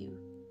with you.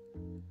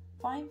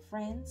 Find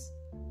friends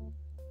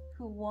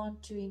who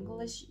want to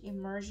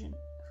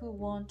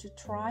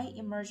try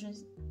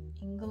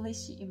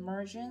English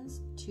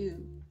immersions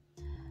too.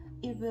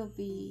 It will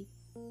be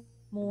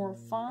more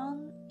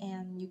fun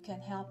and you can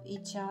help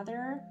each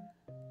other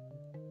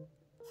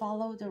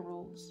follow the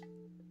rules.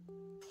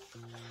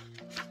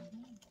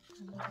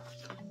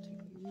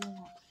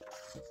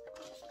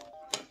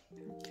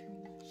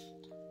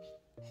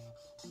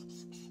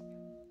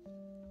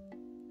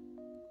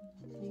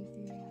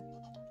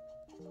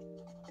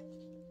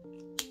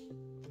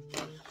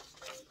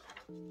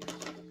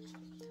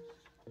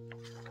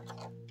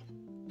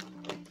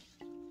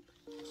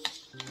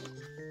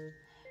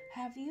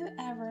 Have you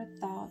ever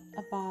thought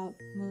about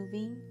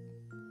moving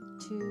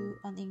to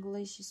an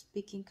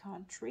English-speaking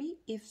country?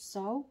 If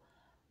so,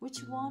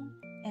 which one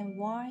and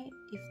why?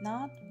 If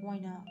not, why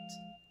not?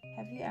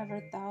 Have you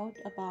ever thought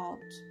about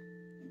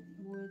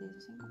뭐에 대해서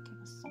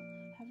생각해봤어?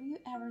 Have you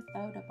ever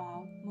thought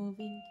about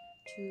moving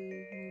to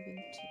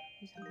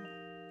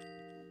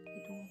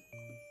이동하는 거?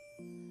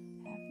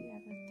 Have you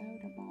ever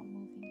thought about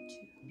moving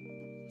to?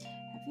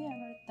 Have you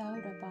ever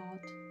thought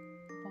about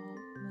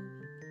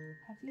moving?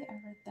 Have you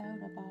ever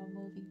thought about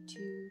moving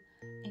to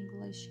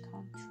English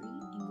country,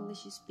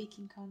 English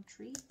speaking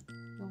country?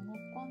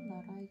 영어권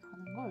나라에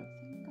가는 걸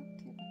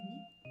생각해봤니?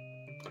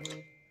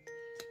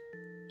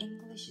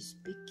 English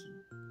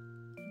speaking.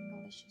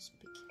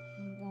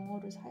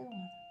 영어를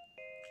사용하는.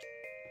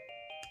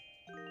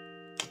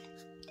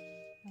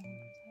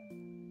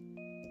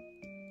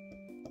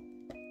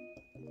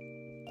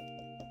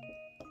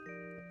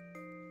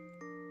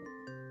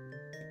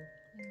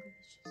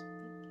 English speaking.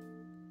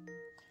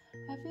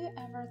 Have you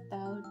ever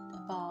thought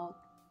about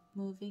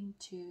moving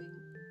to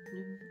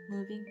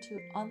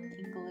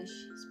un-English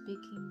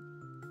speaking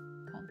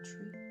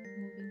country?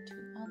 Moving to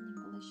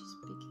un-English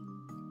speaking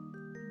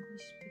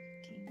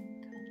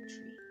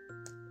country.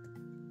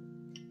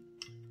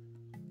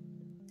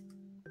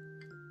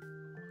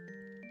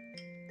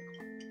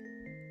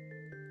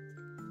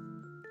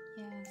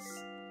 Yes.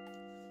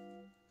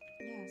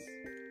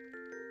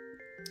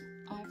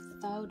 I've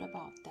thought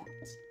about that.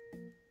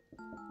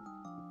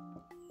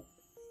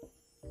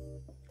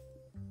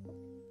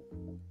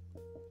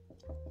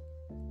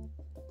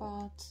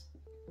 But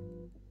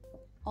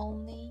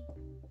only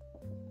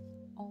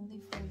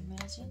for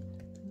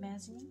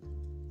imagining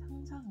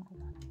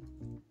상상으로만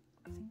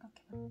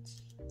생각해봤지.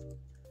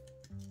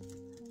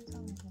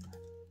 상상으로만.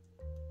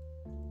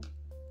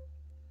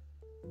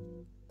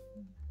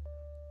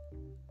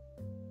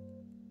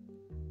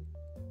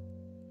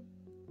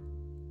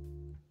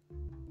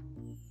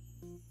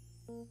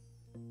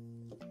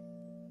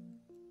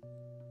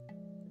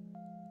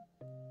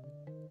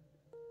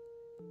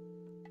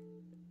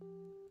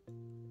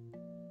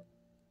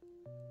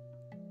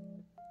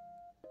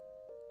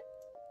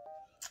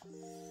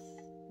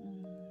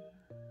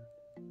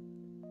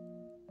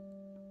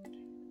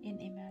 In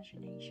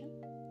imagination.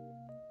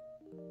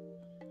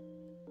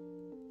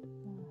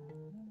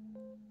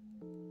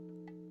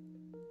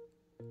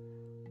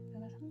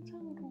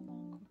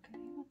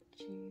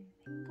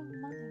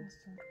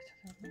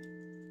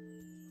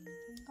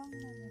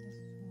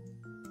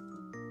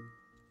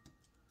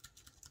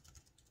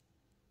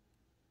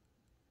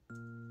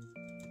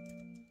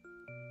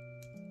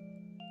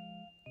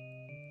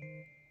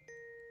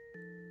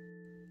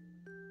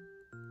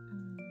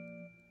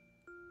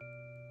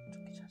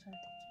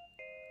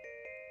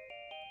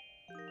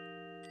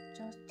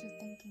 just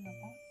thinking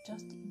about,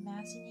 just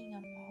imagining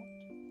about,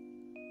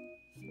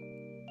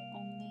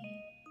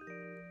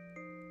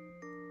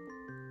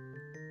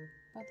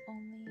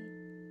 only,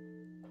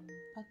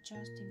 but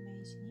just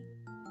imagining,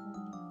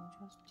 only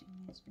just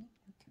imagining,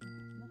 이렇게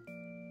말하나?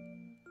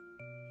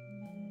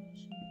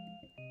 imagining,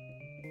 그렇게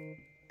해야 되나?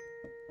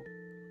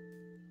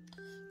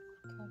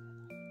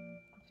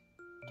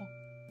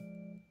 그렇게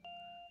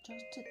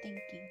just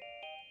thinking,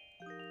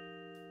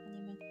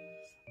 아니면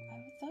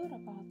I've thought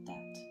about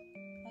that.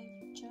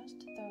 I've just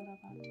thought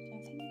about it.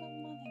 그냥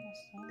생각만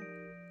해봤어.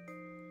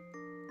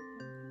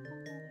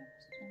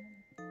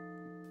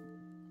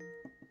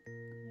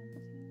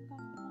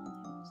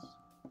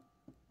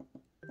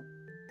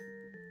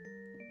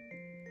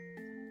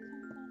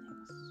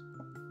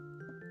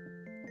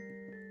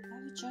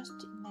 I've just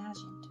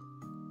imagined.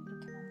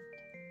 이렇게 말합니다.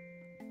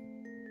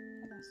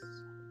 해봤어.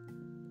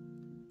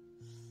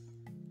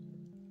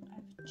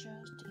 I've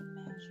just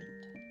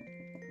imagined.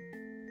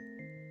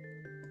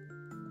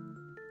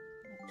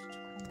 진짜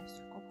그런 거 있을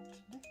것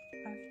같은데?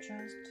 I've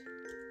just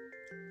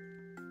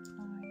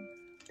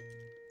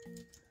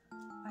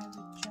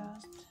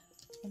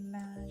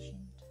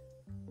imagined.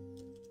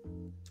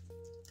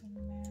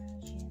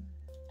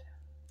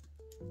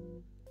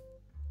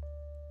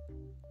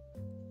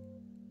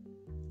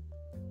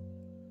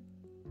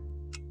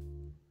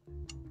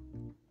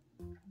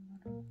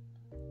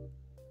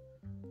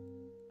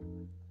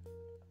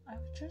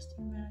 I've just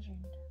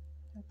imagined.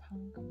 이거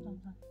방금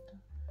상상했다.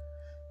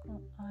 그럼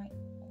I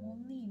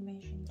only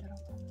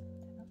imagined라고 하면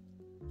되나?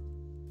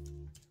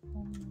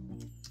 only.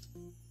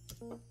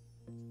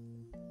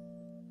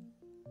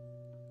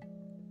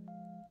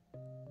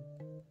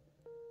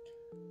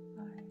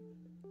 I've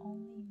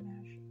only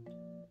imagined.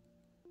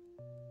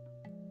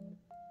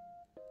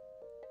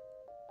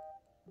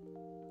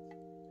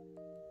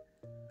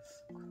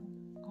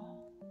 그런가?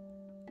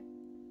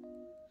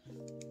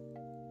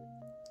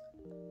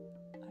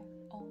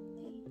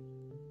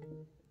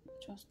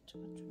 just가 좀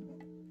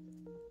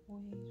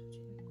오해의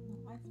소지가 있구나.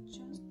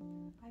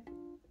 I've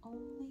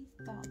only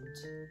thought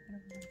이런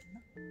말 있나?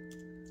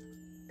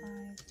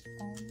 I've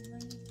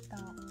only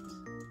thought.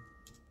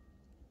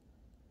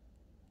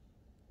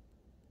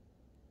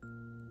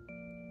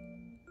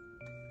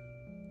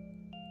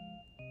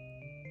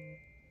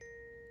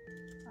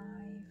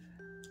 I've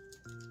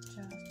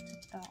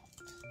just thought.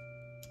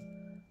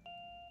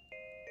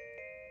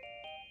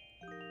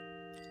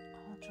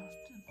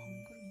 just는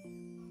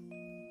방금이에요.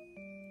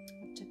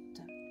 어쨌든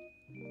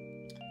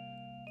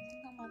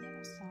생각만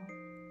해봤어.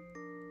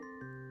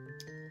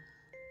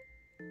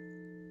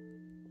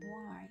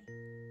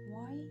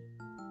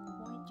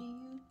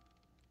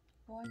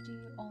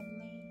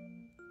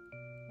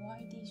 Why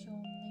did you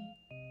only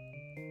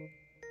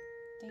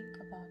think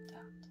about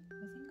that?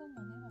 왜 생각만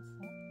해봤어?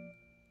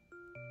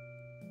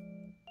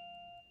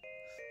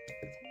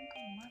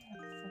 생각만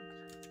해봤어.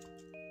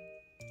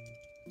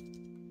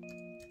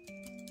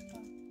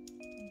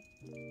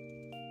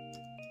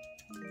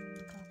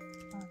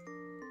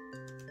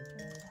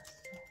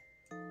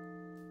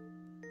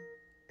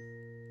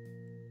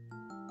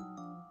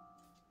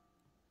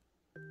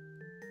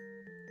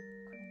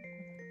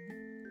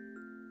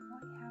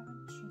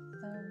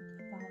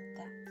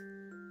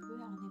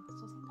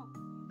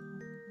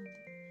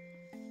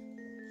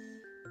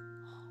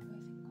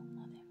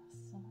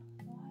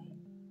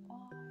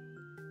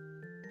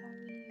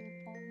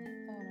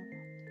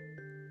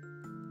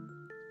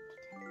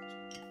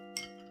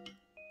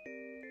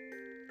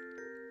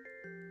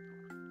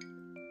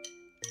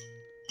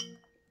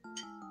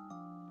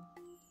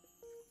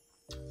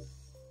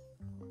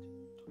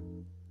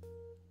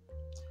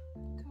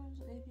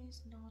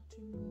 Not to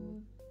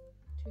move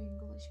to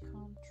English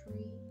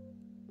country.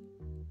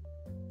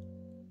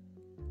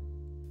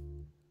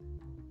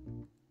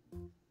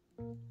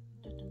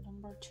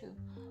 Number 2.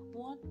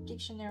 What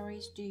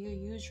dictionaries do you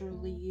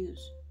usually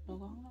use?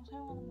 너가 항상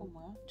사용하는 건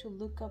뭐야? To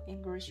look up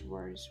English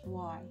words.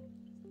 Why?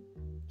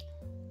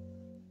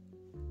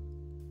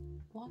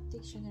 What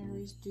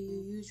dictionaries do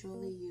you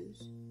usually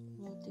use?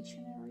 What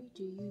dictionary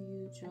do you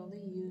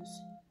usually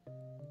use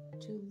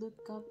to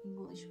look up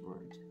English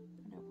words?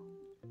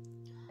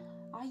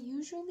 I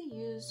usually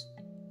use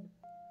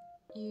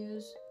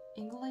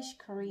English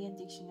Korean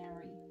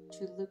dictionary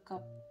to look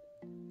up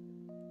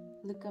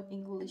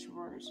English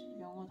words.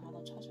 영어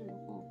단어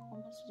찾으려고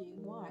그거만 쓰지.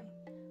 Why?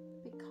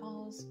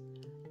 Because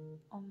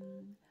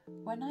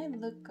when I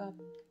look up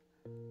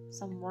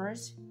some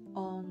words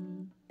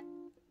on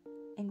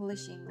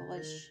English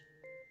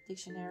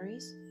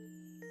dictionaries,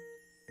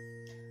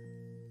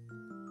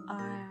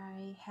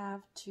 I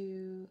have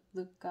to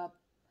look up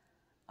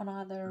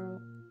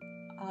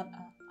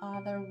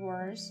other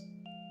words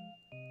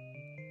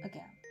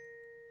again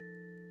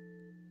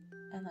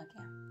and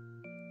again.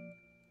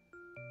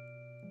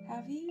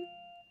 Have you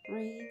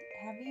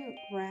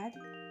read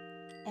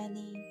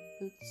any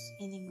books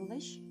in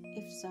English?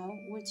 If so,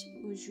 which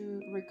would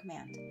you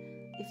recommend?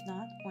 If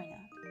not, why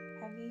not?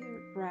 Have you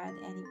read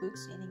any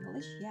books in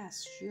English?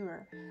 Yes,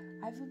 sure.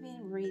 I've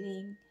been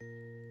reading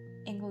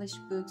English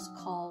books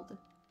called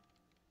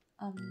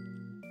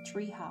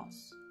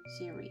Treehouse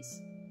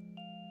series.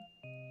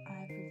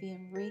 I've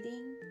been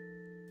reading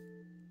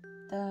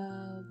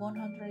the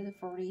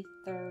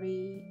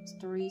 143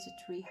 stories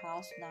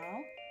Treehouse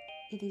now.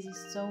 It is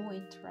so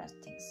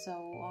interesting, so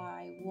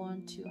I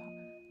want to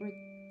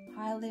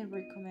highly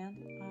recommend.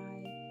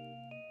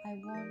 I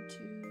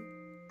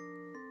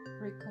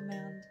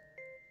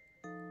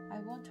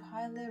want to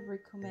highly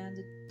recommend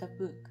the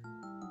book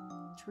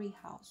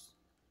Treehouse.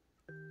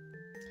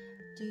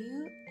 Do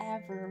you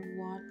ever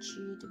watch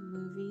the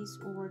movies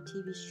or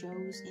TV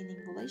shows in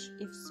English?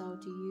 If so,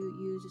 do you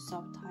use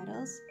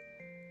subtitles?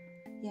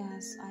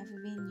 Yes,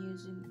 I've been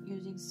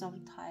using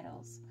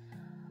subtitles.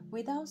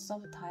 Without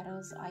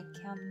subtitles, I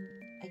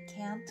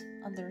can't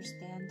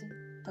understand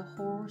the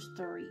whole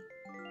story.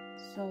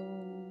 So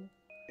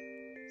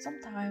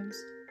sometimes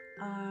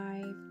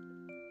I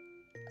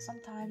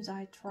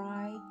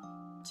try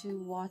to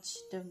watch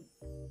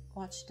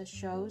the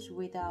shows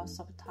without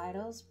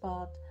subtitles,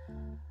 but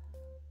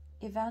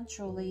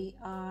eventually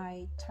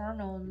I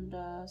turn on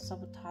the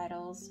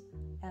subtitles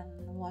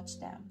and watch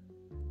them.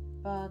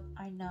 But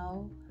I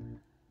know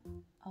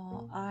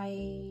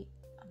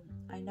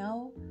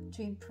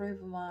to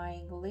improve my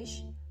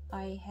English,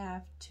 I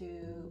have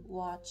to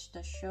watch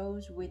the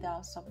shows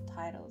without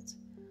subtitles.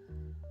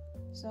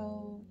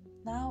 So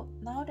now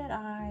that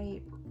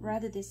I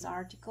read this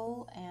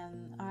article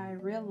and I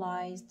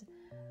realized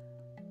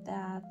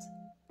that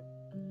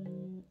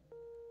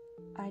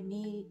I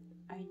need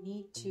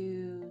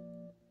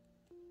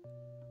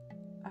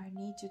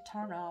to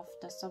turn off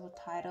the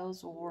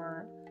subtitles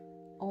or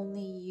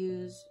only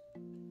use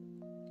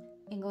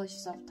English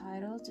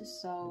subtitles.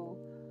 So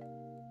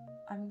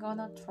I'm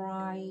gonna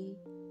try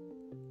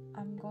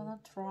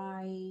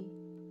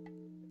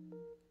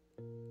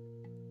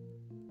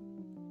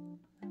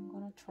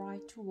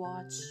to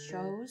watch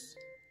shows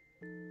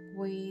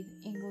with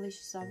English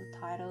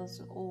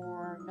subtitles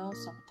or no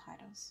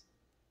subtitles.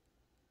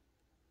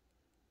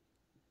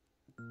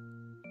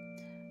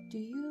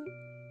 Do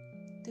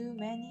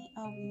many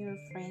of your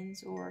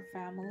friends or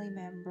family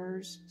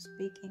members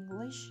speak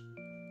English?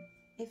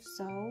 If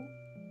so,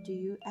 do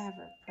you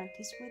ever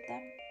practice with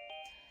them?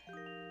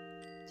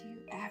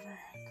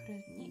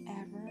 그랬니?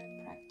 Ever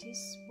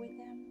practice with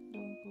them? 너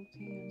그렇게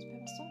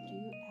연습해봤어? Do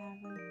you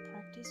ever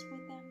practice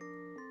with them?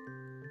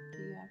 Do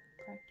you ever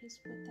practice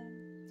with them?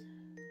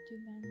 Do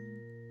many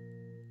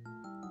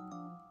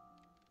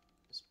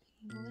speak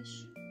English?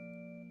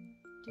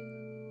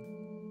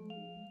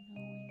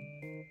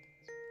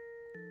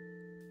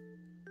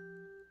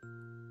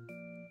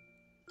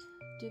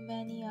 Do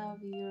many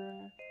of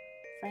your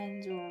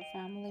friends or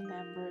family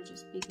members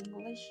speak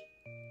English?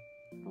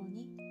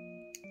 그러니?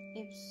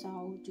 If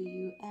so, do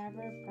you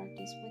ever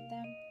practice with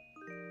them?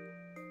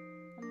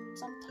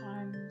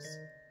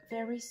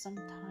 Very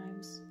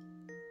sometimes,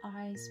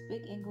 I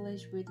speak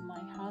English with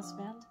my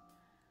husband.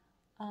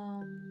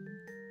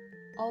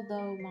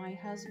 Although my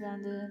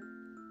husband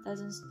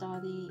doesn't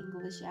study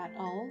English at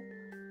all,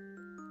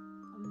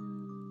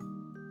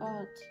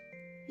 but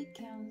he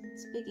can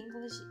speak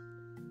English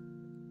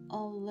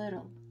a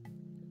little.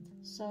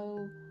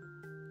 So,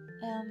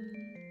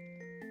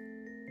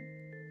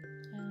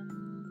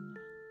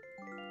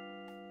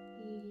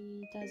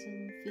 he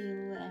doesn't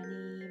feel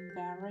any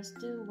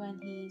embarrassed when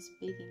he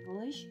speaks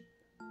English.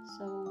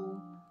 So,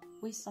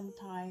 we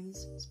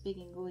sometimes speak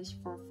English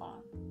for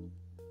fun.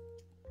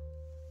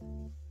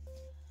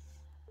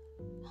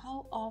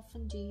 How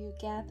often do you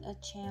get a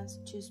chance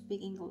to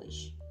speak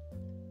English?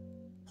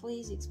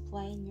 Please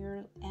explain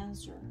your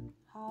answer.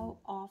 How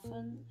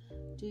often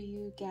do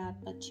you get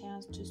a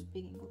chance to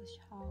speak English?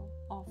 How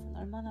often?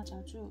 얼마나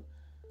자주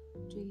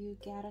do you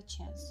get a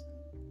chance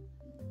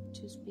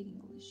to speak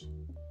English?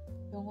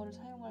 영어를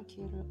사용할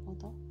기회를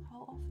얻어?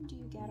 How often do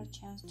you get a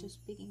chance to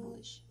speak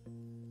English?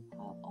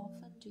 How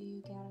often do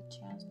you get a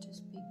chance to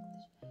speak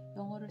English?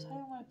 영어를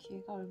사용할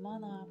기회가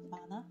얼마나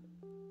많아?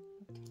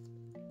 이렇게.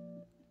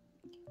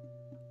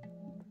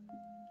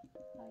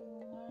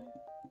 사용할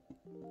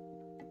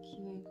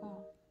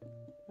기회가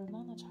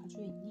얼마나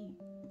자주 있니?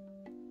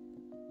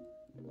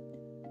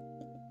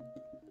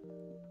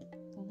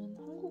 너는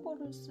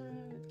한국어를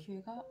쓸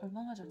기회가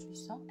얼마나 자주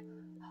있어?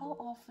 How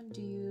often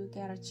do you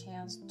get a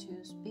chance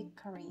to speak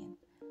Korean?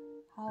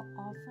 How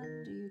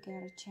often do you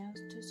get a chance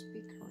to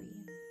speak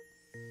Korean?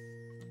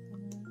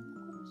 너는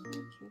한국어를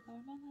쓸 기회가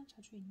얼마나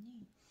자주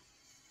있니?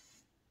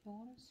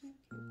 영어를 쓸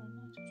기회가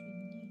얼마나 자주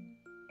있니?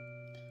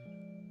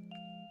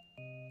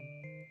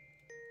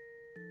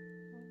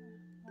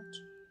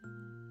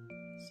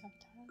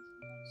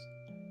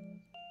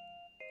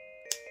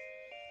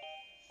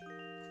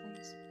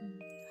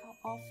 How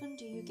often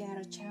do you get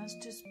a chance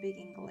to speak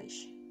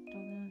English?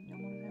 너는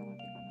영어를 사용할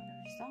기회가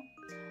얼마나 있어?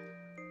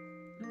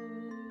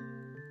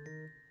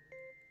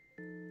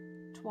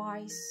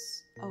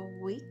 Twice a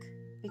week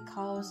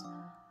because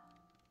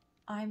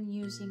I'm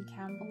using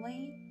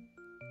Cambly.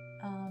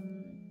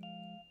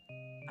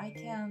 I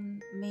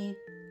can meet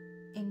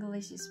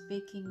English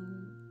speaking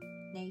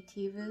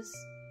natives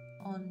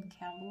on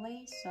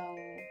Cambly, so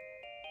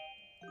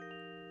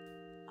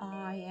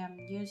I am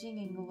using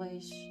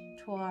English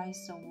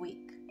twice a week.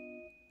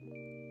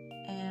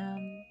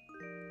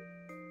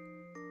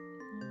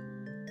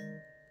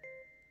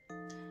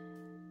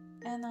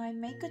 And I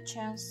make a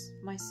chance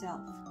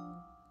myself.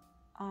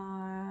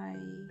 I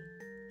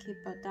keep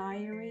a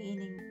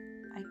diary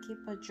I keep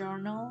a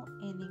journal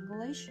in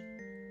English,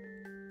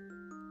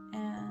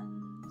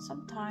 and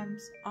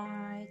sometimes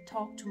I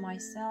talk to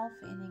myself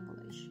in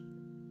English.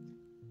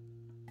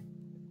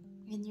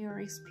 In your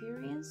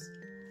experience,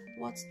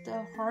 what's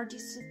the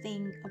hardest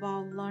thing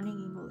about learning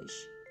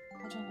English?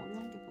 가장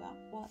어려운 게 뭐야?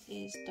 What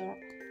is the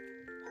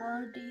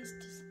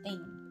hardest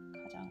thing?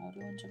 가장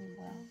어려운 점은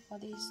뭐야?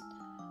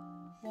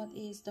 What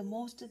is the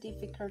most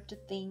difficult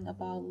thing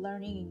about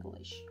learning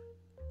English?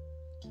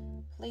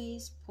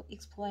 Please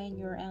explain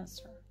your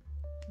answer.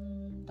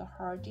 The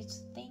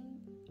hardest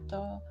thing.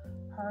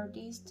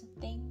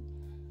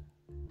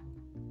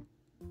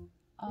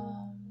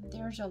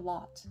 There's a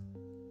lot.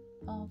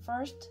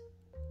 First,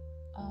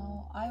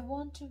 I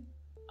want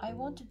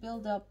to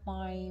build up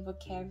my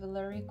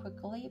vocabulary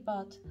quickly,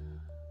 but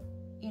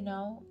it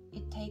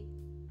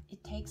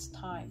takes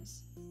time.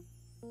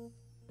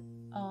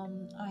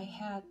 I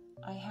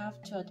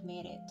have to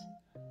admit it,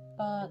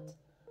 but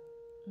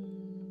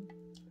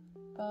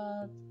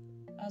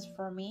as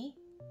for me,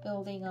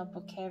 building a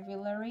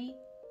vocabulary,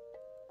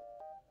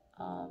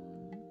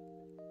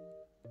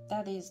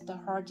 that is the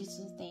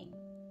hardest thing.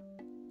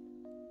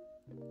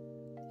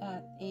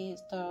 That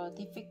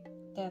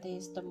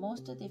is the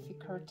most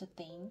difficult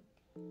thing,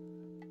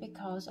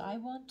 because I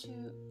want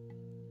to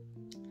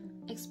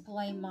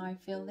explain my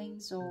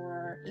feelings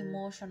or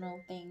emotional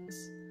things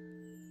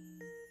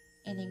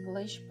in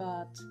English,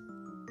 but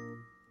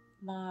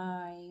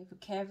my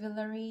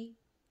vocabulary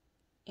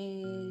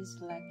is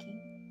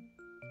lacking.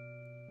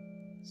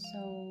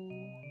 So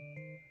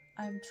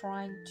I'm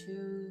trying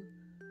to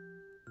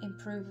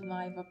improve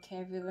my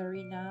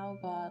vocabulary now,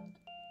 but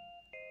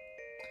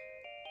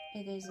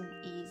it isn't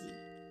easy.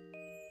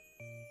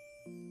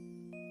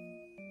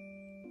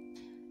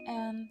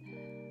 And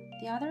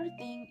the other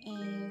thing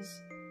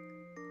is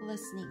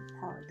listening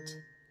part.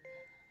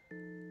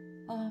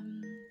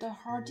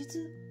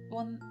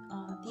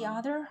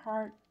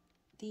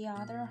 The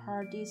other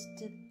hardest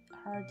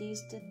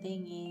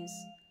thing is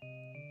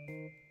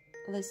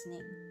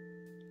listening.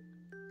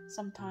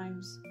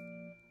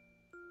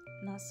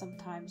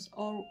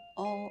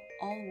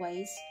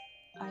 Always,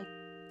 I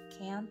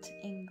can't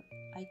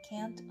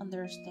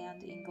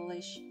understand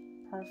English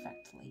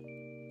perfectly.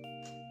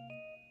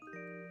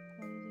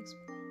 Please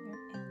explain your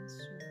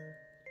answer.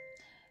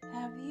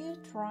 Have you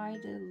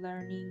tried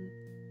learning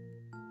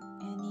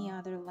any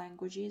other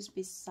languages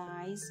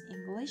besides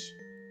English?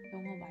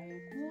 영어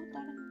말고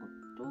다른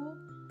것도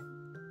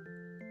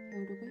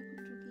배우려고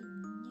해본 적이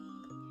있니?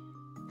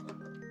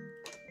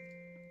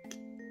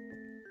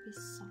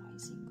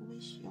 Besides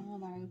English, 영어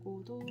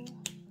말고도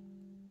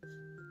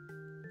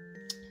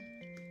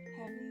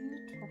Have you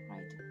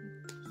tried?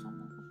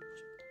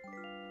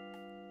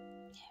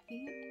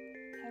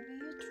 Have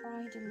you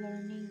tried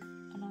learning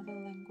another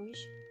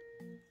language?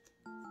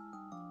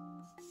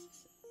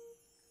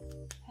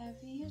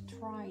 Have you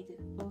tried?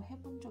 너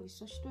해본 적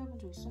있어? 시도해본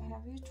적 있어?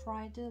 Have you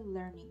tried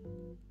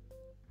learning?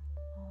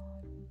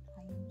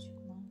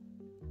 ING구나.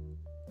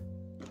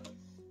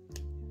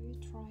 Have you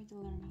tried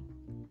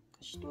learning?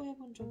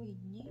 시도해본 적이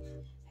있니?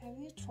 Have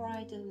you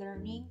tried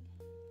learning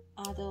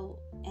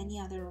any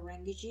other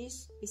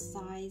languages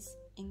besides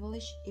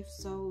English? If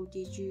so,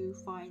 did you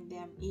find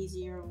them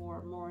easier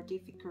or more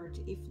difficult?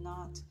 If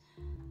not,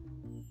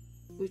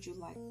 would you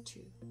like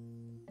to?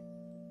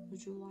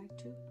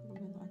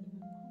 그러면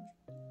아니면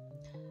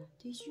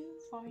Did you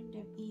find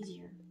them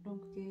easier?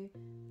 그럼 그게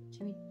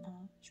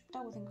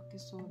쉽다고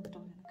생각했어?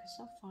 어렵다고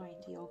생각했어?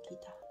 Find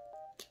여기다.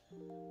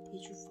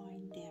 Did you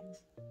find them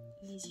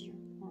easier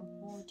or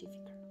more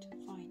difficult?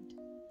 Find.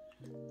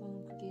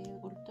 너는 그게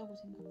어렵다고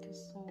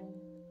생각했어?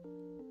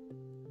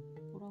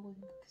 뭐라고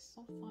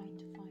생각했어?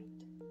 Find.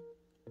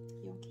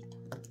 여기다.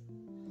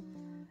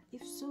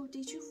 If so,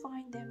 did you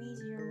find them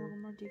easier or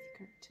more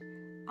difficult?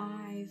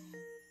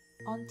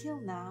 Until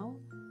now,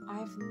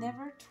 I've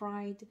never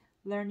tried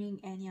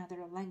learning any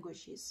other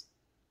languages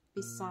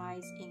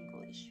besides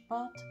English,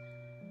 but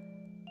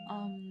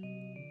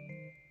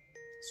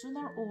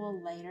sooner or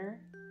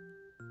later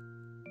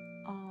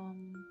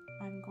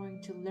I'm going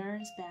to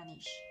learn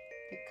Spanish,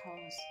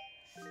 because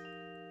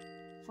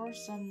for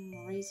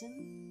some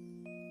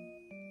reason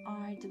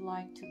I'd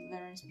like to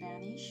learn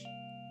Spanish,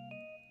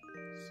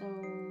 so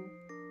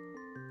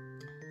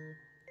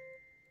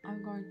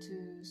I'm going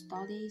to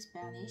study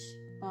Spanish,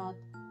 but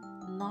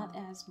not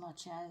as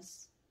much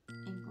as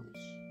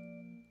English.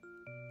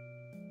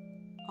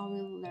 I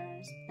will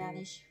learn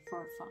Spanish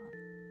for fun.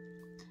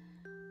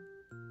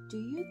 Do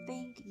you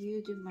think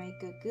you'd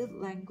make a good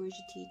language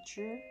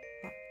teacher?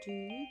 Do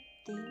you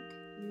think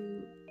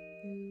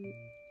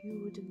you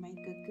would make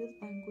a good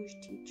language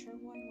teacher?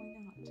 Why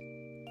not?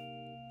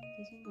 내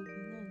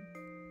생각에는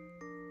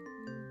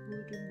you would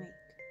make a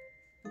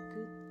good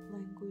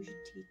language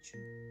teacher.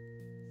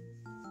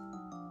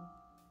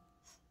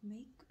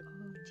 Make a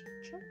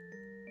teacher?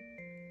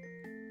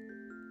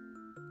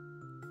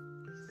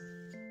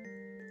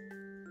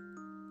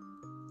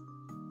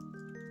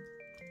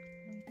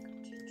 Make a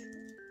teacher?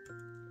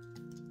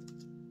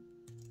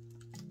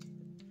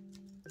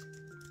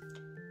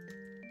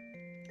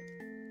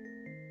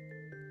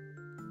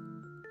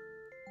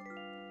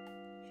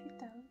 She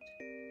thought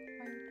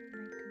I would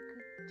make a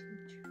good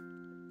teacher.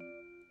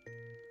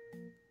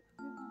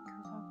 훌륭한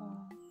교사가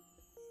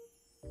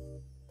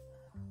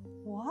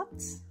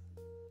What?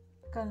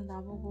 그러니까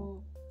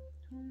나보고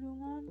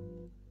훌륭한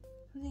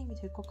선생님이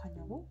될 것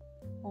같냐고?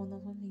 언어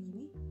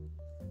선생님이?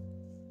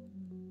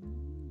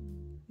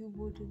 You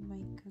would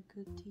make a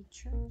good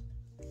teacher?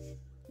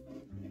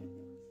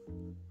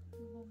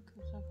 훌륭한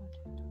교사가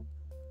되다.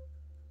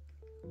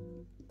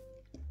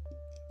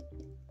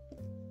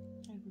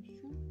 아이고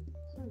훌륭한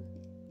교사가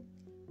되다.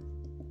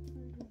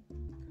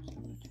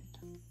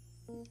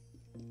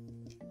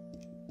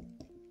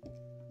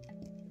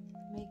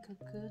 Make a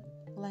good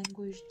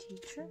language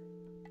teacher?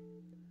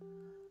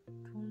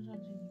 좋은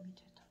선생님이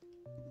되다.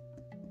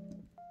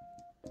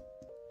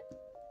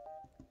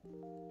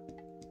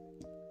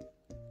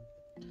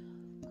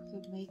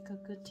 그게 make a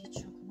good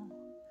teacher구나.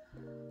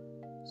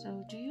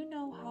 So, do you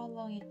know how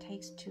long it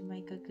takes to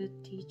make a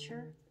good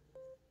teacher?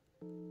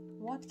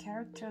 What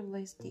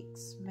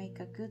characteristics make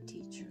a good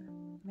teacher?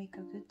 Make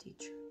a good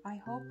teacher. I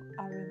hope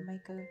I will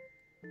make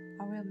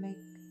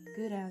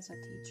good as a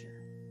teacher.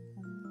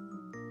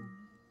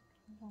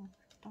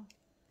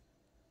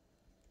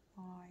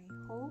 I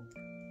hope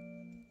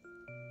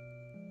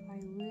I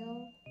will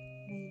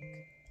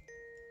make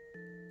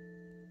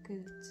good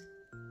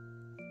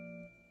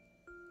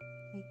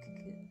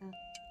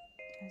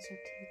as a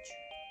teacher.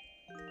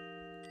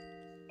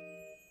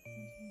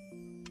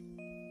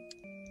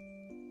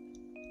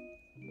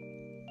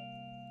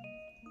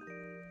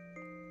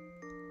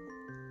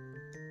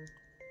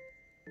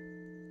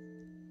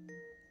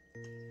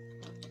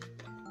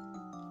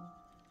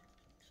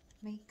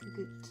 Make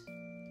good.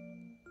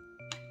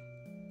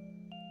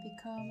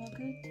 Become a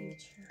good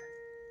teacher.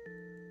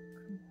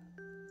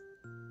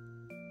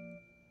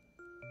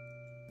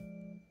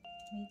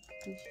 Make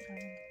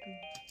good이라는 게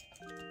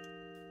또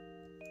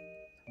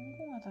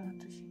성공하다는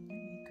뜻이 있네.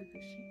 Make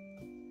good이.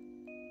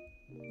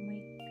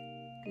 Make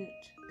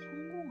good.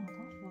 성공하다?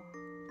 와.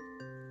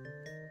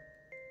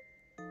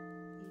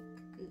 Make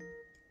good.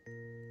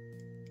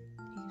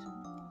 이게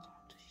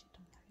성공하다는 뜻이 있단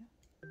말이야?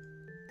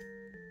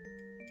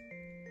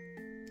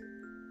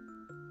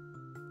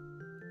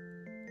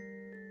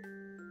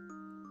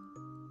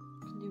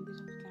 근데 여기서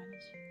그게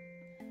아니지.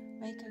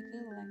 Make a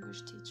good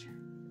language teacher.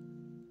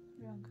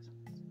 훌륭한 교사.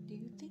 Do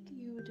you think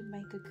you would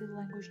make a good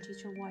language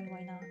teacher? Why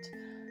not?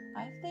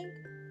 I think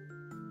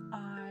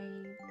I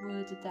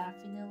would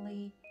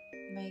definitely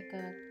make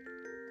a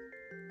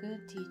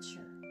good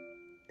teacher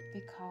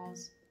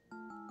because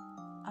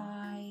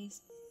I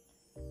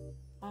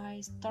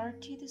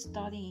started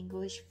studying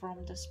English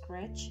from the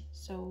scratch,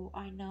 so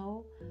I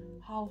know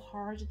how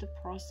hard the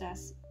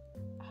process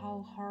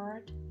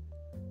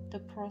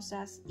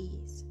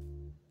is.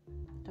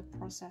 The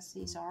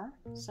processes are.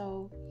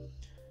 So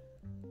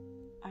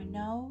I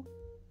know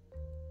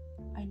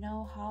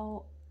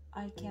how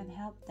I can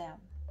help them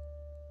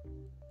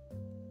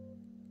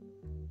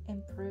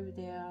improve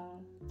their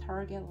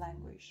target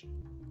language.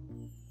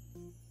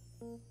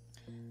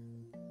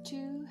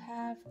 To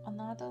have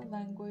another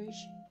language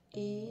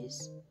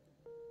is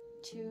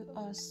to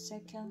a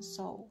second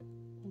soul.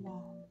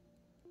 와,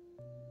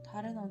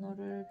 다른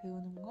언어를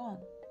배우는 건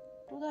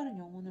또 다른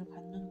영혼을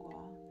갖는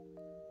거야.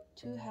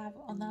 To have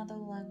another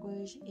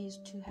language is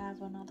to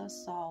have another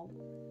soul.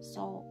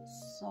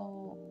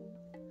 Soul.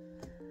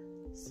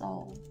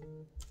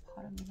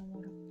 발음이 너무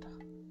어렵다.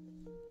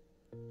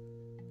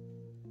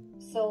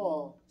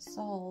 Soul.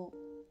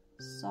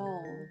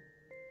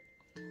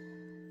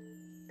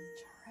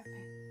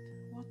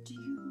 Charlemagne, what do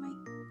you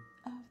make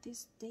of this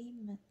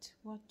statement?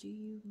 What do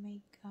you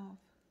make of?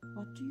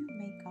 What do you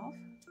make of?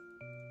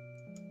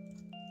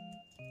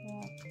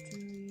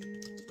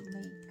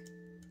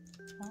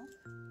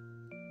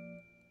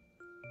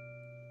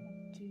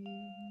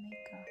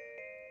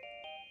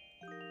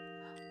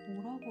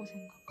 뭐라고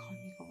생각하니?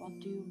 이거 What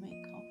do you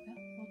make of?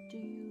 What do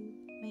you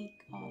make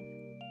of?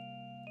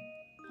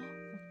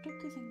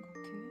 어떻게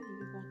생각해?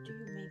 이게 What do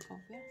you make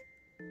of?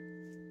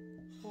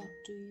 What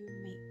do you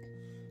make?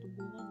 너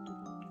뭐 만들어?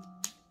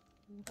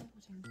 뭐라고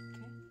생각해?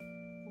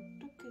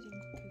 어떻게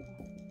생각해가?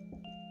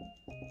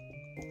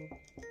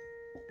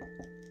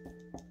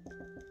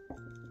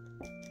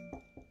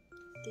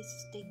 This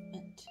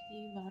statement, 이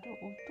말을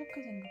어떻게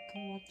생각해?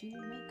 What do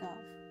you make of?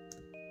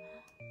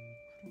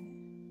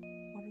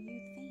 What do you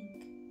think?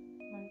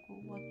 말고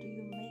What do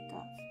you make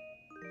of?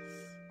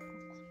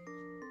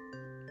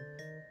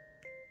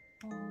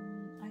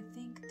 I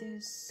think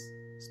this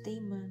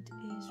statement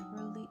is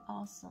really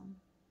awesome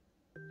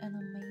and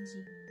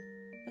amazing.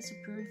 It's a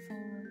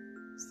beautiful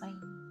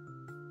saying.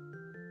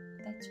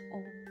 That's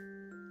all.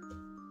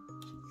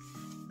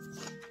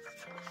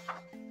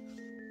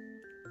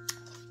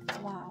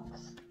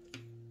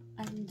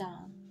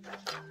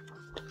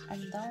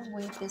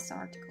 with this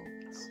article.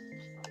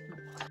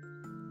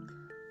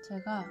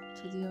 제가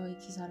드디어 이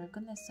기사를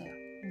끝냈어요.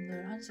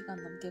 오늘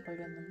 1시간 넘게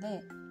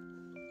걸렸는데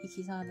이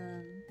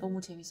기사는 너무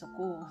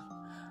재밌었고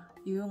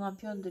유용한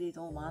표현들이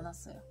너무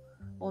많았어요.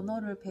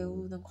 언어를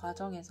배우는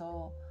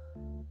과정에서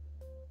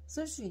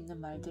쓸 수 있는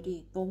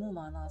말들이 너무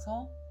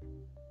많아서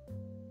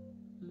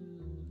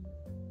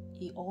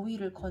이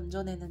어휘를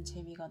건져내는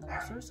재미가 너무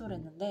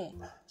쏠쏠했는데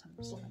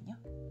잠시만요.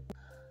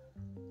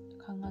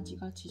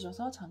 강아지가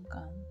짖어서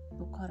잠깐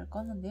녹화를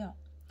껐는데요.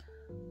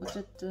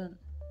 어쨌든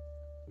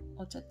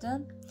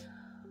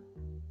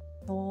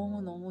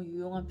너무너무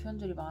유용한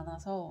표현들이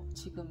많아서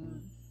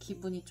지금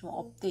기분이 좀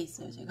업돼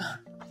있어요. 제가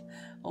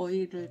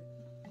어휘를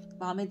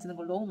마음에 드는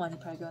걸 너무 많이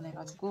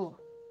발견해가지고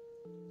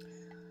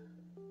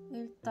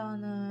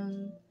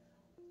일단은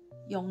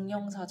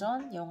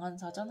영영사전,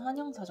 영한사전,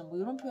 한영사전 뭐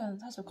이런 표현은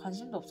사실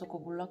관심도 없었고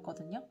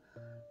몰랐거든요.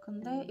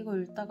 근데 이거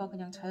읽다가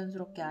그냥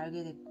자연스럽게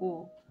알게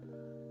됐고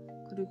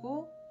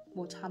그리고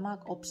뭐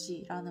자막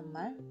없이 라는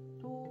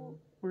말도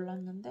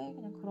몰랐는데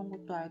그냥 그런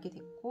것도 알게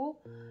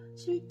됐고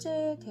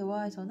실제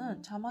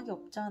대화에서는 자막이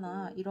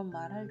없잖아 이런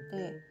말 할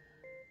때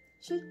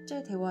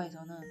실제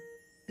대화에서는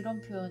이런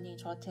표현이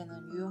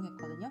저한테는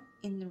유용했거든요.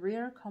 In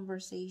real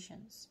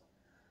conversations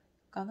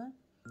그러니까는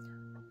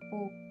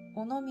뭐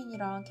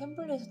원어민이랑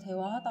캠블리에서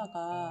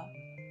대화하다가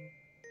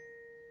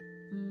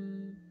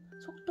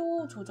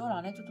속도 조절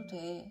안 해줘도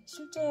돼.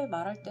 실제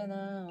말할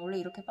때는 원래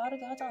이렇게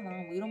빠르게 하잖아.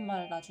 뭐 이런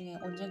말 나중에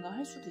언젠가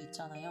할 수도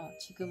있잖아요.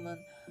 지금은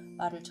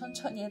말을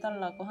천천히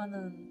해달라고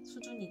하는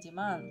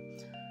수준이지만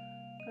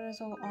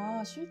그래서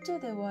실제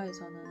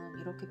대화에서는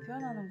이렇게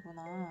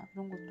표현하는구나.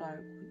 그런 것도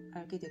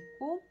알게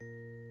됐고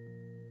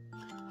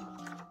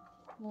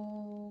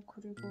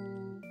그리고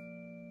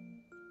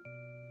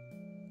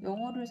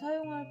영어를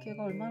사용할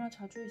기회가 얼마나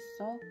자주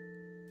있어?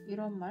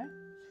 이런 말?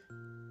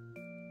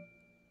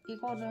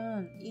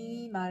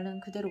 이 말은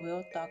그대로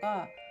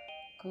외웠다가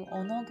그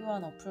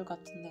언어교환 어플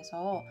같은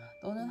데서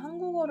너는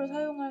한국어를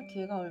사용할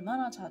기회가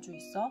얼마나 자주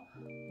있어?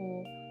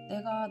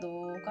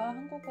 너가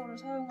한국어를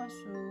사용할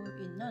수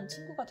있는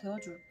친구가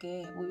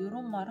되어줄게.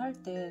 이런 말 할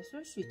때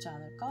쓸 수 있지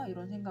않을까?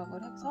 이런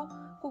생각을 해서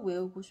꼭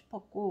외우고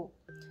싶었고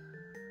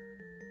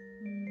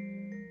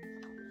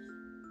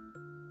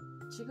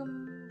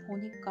지금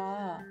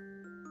보니까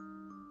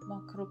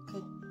막 그렇게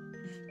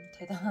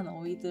대단한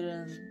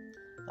어휘들은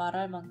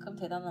말할 만큼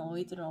대단한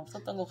어휘들은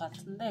없었던 것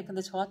같은데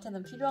근데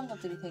저한테는 필요한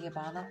것들이 되게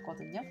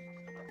많았거든요.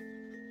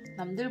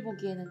 남들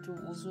보기에는 좀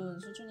우스운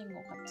수준인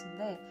것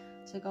같은데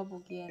제가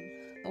보기엔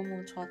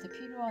너무 저한테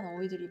필요한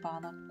어휘들이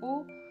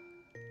많았고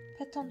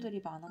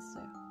패턴들이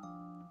많았어요.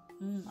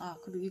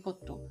 그리고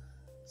이것도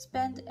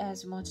spend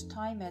as much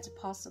time as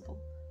possible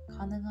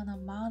가능한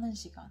한 많은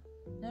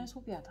시간을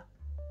소비하다.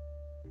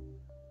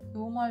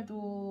 이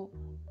말도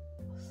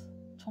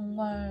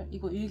정말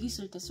이거 일기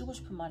쓸 때 쓰고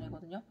싶은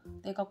말이거든요.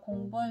 내가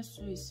공부할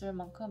수 있을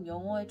만큼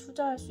영어에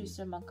투자할 수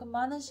있을 만큼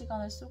많은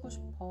시간을 쓰고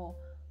싶어.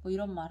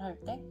 이런 말 할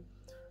때.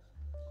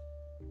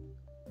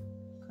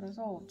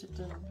 그래서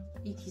어쨌든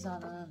이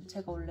기사는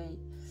제가 원래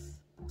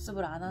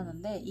복습을 안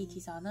하는데 이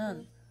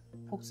기사는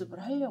복습을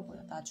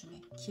하려고요.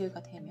 나중에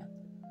기회가 되면.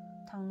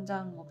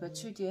 당장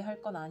며칠 뒤에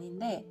할 건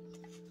아닌데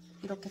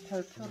이렇게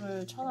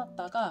별표를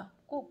쳐놨다가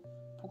꼭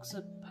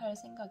복습할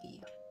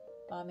생각이에요.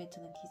 마음에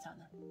드는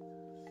기사는.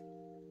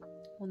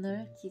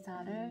 오늘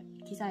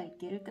기사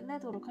읽기를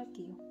끝내도록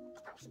할게요.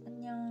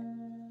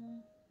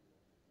 안녕.